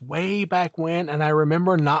seeing this way back when, and I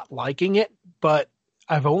remember not liking it, but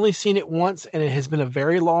I've only seen it once, and it has been a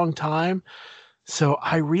very long time, so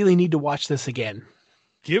I really need to watch this again.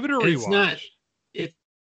 Give it a rewatch.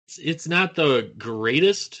 It's not the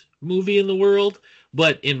greatest movie in the world,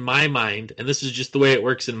 but in my mind, and this is just the way it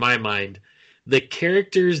works in my mind, the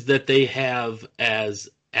characters that they have as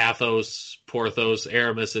Athos, Porthos,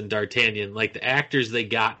 Aramis, and D'Artagnan, like the actors they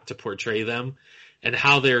got to portray them and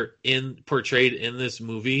how they're portrayed in this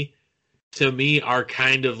movie, to me are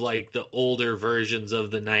kind of like the older versions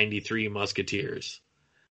of the 93 Musketeers.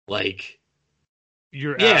 Like,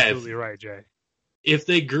 you're absolutely right, Jay. If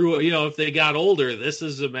they grew, if they got older, this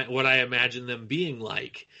is what I imagine them being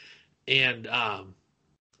like. And John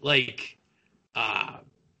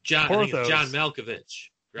Malkovich,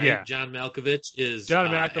 right? Yeah. John Malkovich is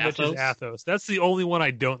Athos. That's the only one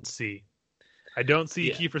I don't see. I don't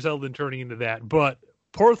see Kiefer Sutherland turning into that. But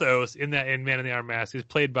Porthos in Man in the Iron Mask is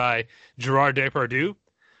played by Gerard Depardieu,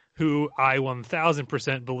 who I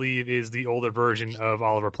 1000% believe is the older version of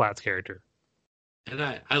Oliver Platt's character. And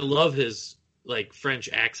I love his French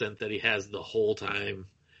accent that he has the whole time.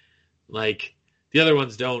 Like the other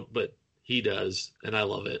ones don't, but he does, and I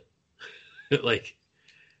love it.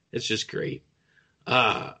 It's just great.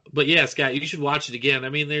 But yeah, Scott, you should watch it again. I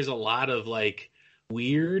mean, there's a lot of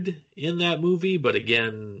weird in that movie, but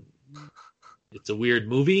again, it's a weird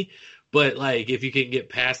movie. But if you can get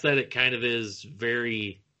past that, it kind of is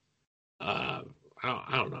very I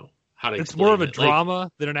don't know how to explain it. It's more of a drama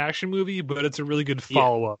than an action movie, but it's a really good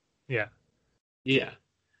follow-up. Yeah. Yeah.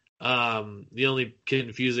 The only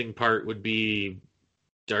confusing part would be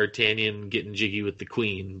D'Artagnan getting jiggy with the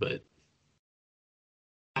Queen, but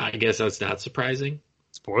I guess that's not surprising.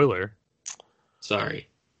 Spoiler. Sorry.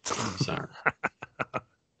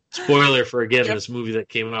 Spoiler for, this movie that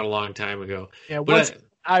came out a long time ago. Yeah,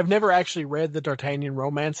 I've never actually read the D'Artagnan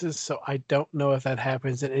romances, so I don't know if that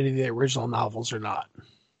happens in any of the original novels or not.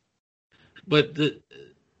 But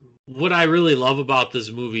what I really love about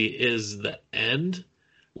this movie is the end,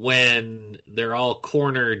 when they're all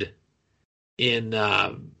cornered in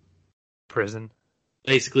prison.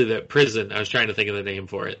 Basically, the prison. I was trying to think of the name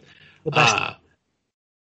for it. The Bastille.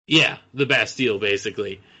 The Bastille,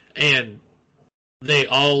 basically. And they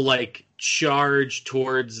all charge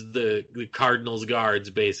towards the Cardinal's guards,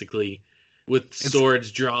 basically, with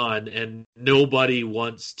swords drawn, and nobody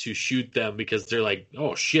wants to shoot them because they're like,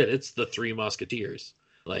 oh shit, it's the Three Musketeers.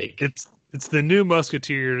 It's the new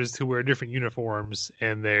Musketeers who wear different uniforms,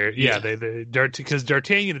 and because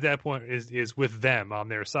D'Artagnan at that point is with them on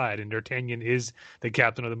their side, and D'Artagnan is the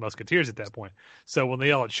captain of the Musketeers at that point. So when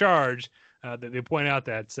they all charge, they point out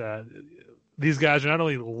that these guys are not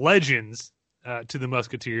only legends to the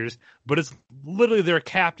Musketeers, but it's literally their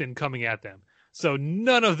captain coming at them. So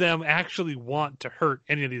none of them actually want to hurt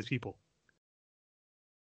any of these people.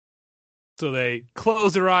 So they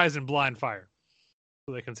close their eyes and blind fire,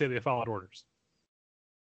 so they can say they followed orders.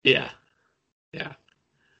 Yeah.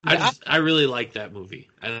 I really like that movie.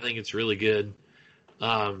 I think it's really good.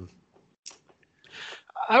 I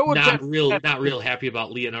would not real happy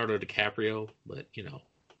about Leonardo DiCaprio, but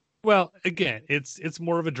Well, again, it's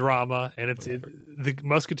more of a drama, and the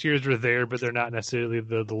Musketeers are there, but they're not necessarily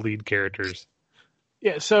the lead characters.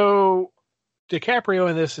 Yeah, so DiCaprio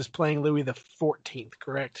in this is playing Louis the 14th,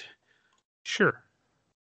 correct? Sure.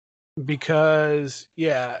 Because,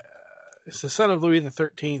 it's the son of Louis the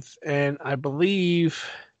 13th, and I believe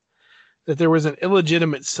that there was an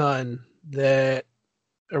illegitimate son that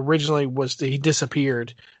originally he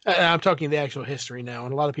disappeared. I'm talking the actual history now,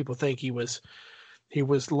 and a lot of people think he was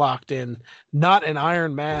locked in, not an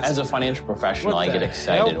Iron Mask. As a financial professional, I get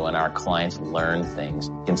excited when our clients learn things,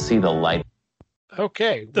 can see the light.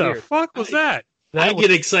 Okay, the weird. fuck was that? I get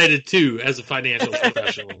excited too as a financial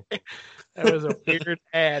professional. That was a weird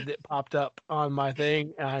ad that popped up on my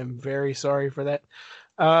thing. I'm very sorry for that.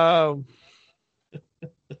 Man,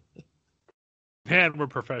 we're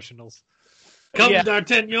professionals. Come,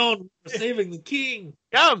 D'Artagnan, we're saving the king.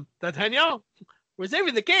 Come, D'Artagnan, we're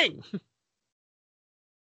saving the king.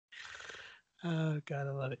 Oh, God,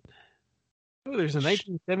 I love it. Oh, there's a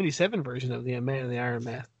 1977 version of the Man in the Iron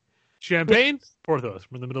Mask. Champagne? Porthos.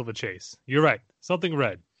 We're in the middle of a chase. You're right. Something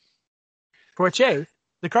red. For a chase,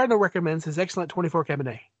 the Cardinal recommends his excellent 24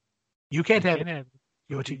 Cabernet. You can't have it.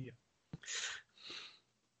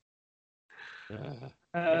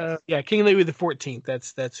 King Louis the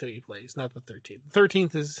 14th. That's who he plays, not the 13th. The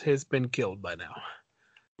 13th has been killed by now.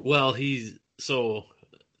 Well, in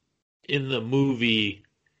the movie,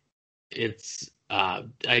 it's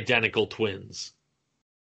identical twins.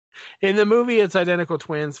 In the movie, it's identical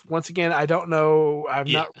twins. Once again, I don't know. I've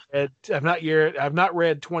not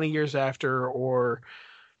read 20 Years After, or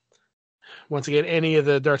once again any of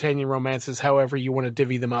the D'Artagnan romances. However, you want to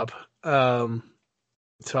divvy them up. So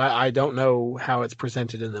I don't know how it's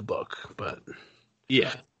presented in the book, but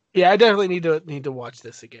I definitely need to watch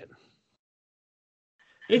this again.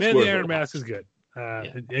 Man in the Iron Mask is good.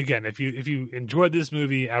 Again, if you enjoyed this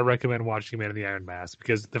movie, I recommend watching Man in the Iron Mask,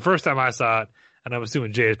 because the first time I saw it, and I'm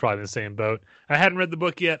assuming Jay is probably in the same boat, I hadn't read the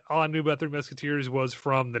book yet. All I knew about Three Musketeers was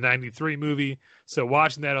from the 93 movie. So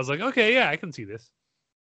watching that, I was like, okay, yeah, I can see this.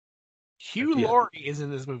 Hugh Laurie is in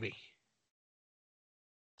this movie.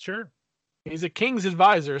 Sure. He's a king's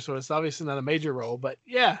advisor, so it's obviously not a major role, but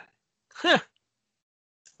yeah. It's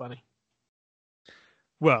funny.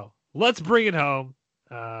 Well, let's bring it home.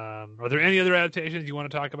 Are there any other adaptations you want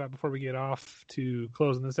to talk about before we get off to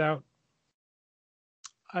closing this out?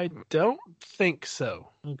 I don't think so.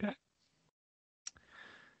 Okay.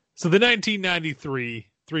 So the 1993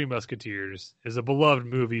 Three Musketeers is a beloved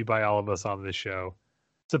movie by all of us on this show.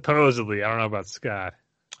 Supposedly. I don't know about Scott.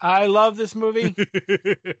 I love this movie.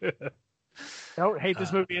 Don't hate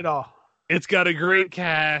this movie at all. It's got a great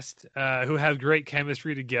cast who have great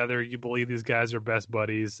chemistry together. You believe these guys are best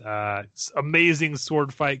buddies. Amazing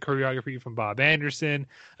sword fight choreography from Bob Anderson.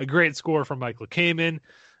 A great score from Michael Kamen.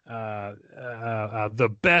 The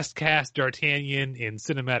best cast D'Artagnan in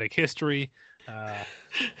cinematic history.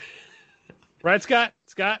 Right, Scott?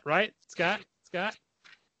 Right? Scott?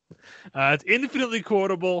 It's infinitely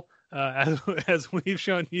quotable, as we've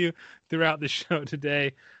shown you throughout the show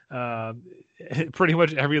today. Pretty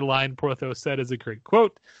much every line Porthos said is a great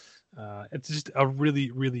quote. It's just a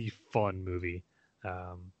really, really fun movie.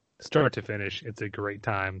 Start to finish, it's a great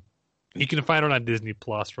time. You can find it on Disney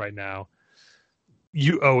Plus right now.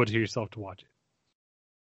 You owe it to yourself to watch it.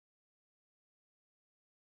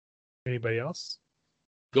 Anybody else?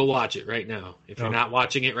 Go watch it right now. If you're not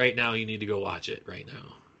watching it right now, you need to go watch it right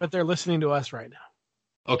now. But they're listening to us right now.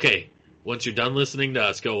 Okay. Once you're done listening to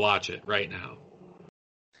us, go watch it right now.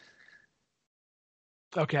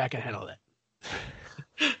 Okay, I can handle that.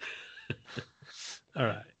 All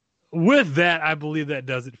right. With that, I believe that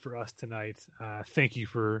does it for us tonight. Thank you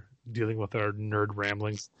for dealing with our nerd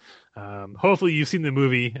ramblings. Hopefully you've seen the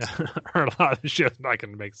movie, or a lot of the show's not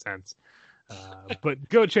going to make sense. But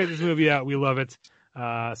go check this movie out. We love it.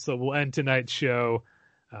 So we'll end tonight's show.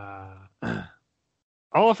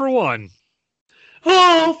 All for one.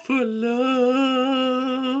 All for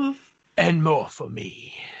love. And more for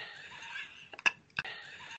me.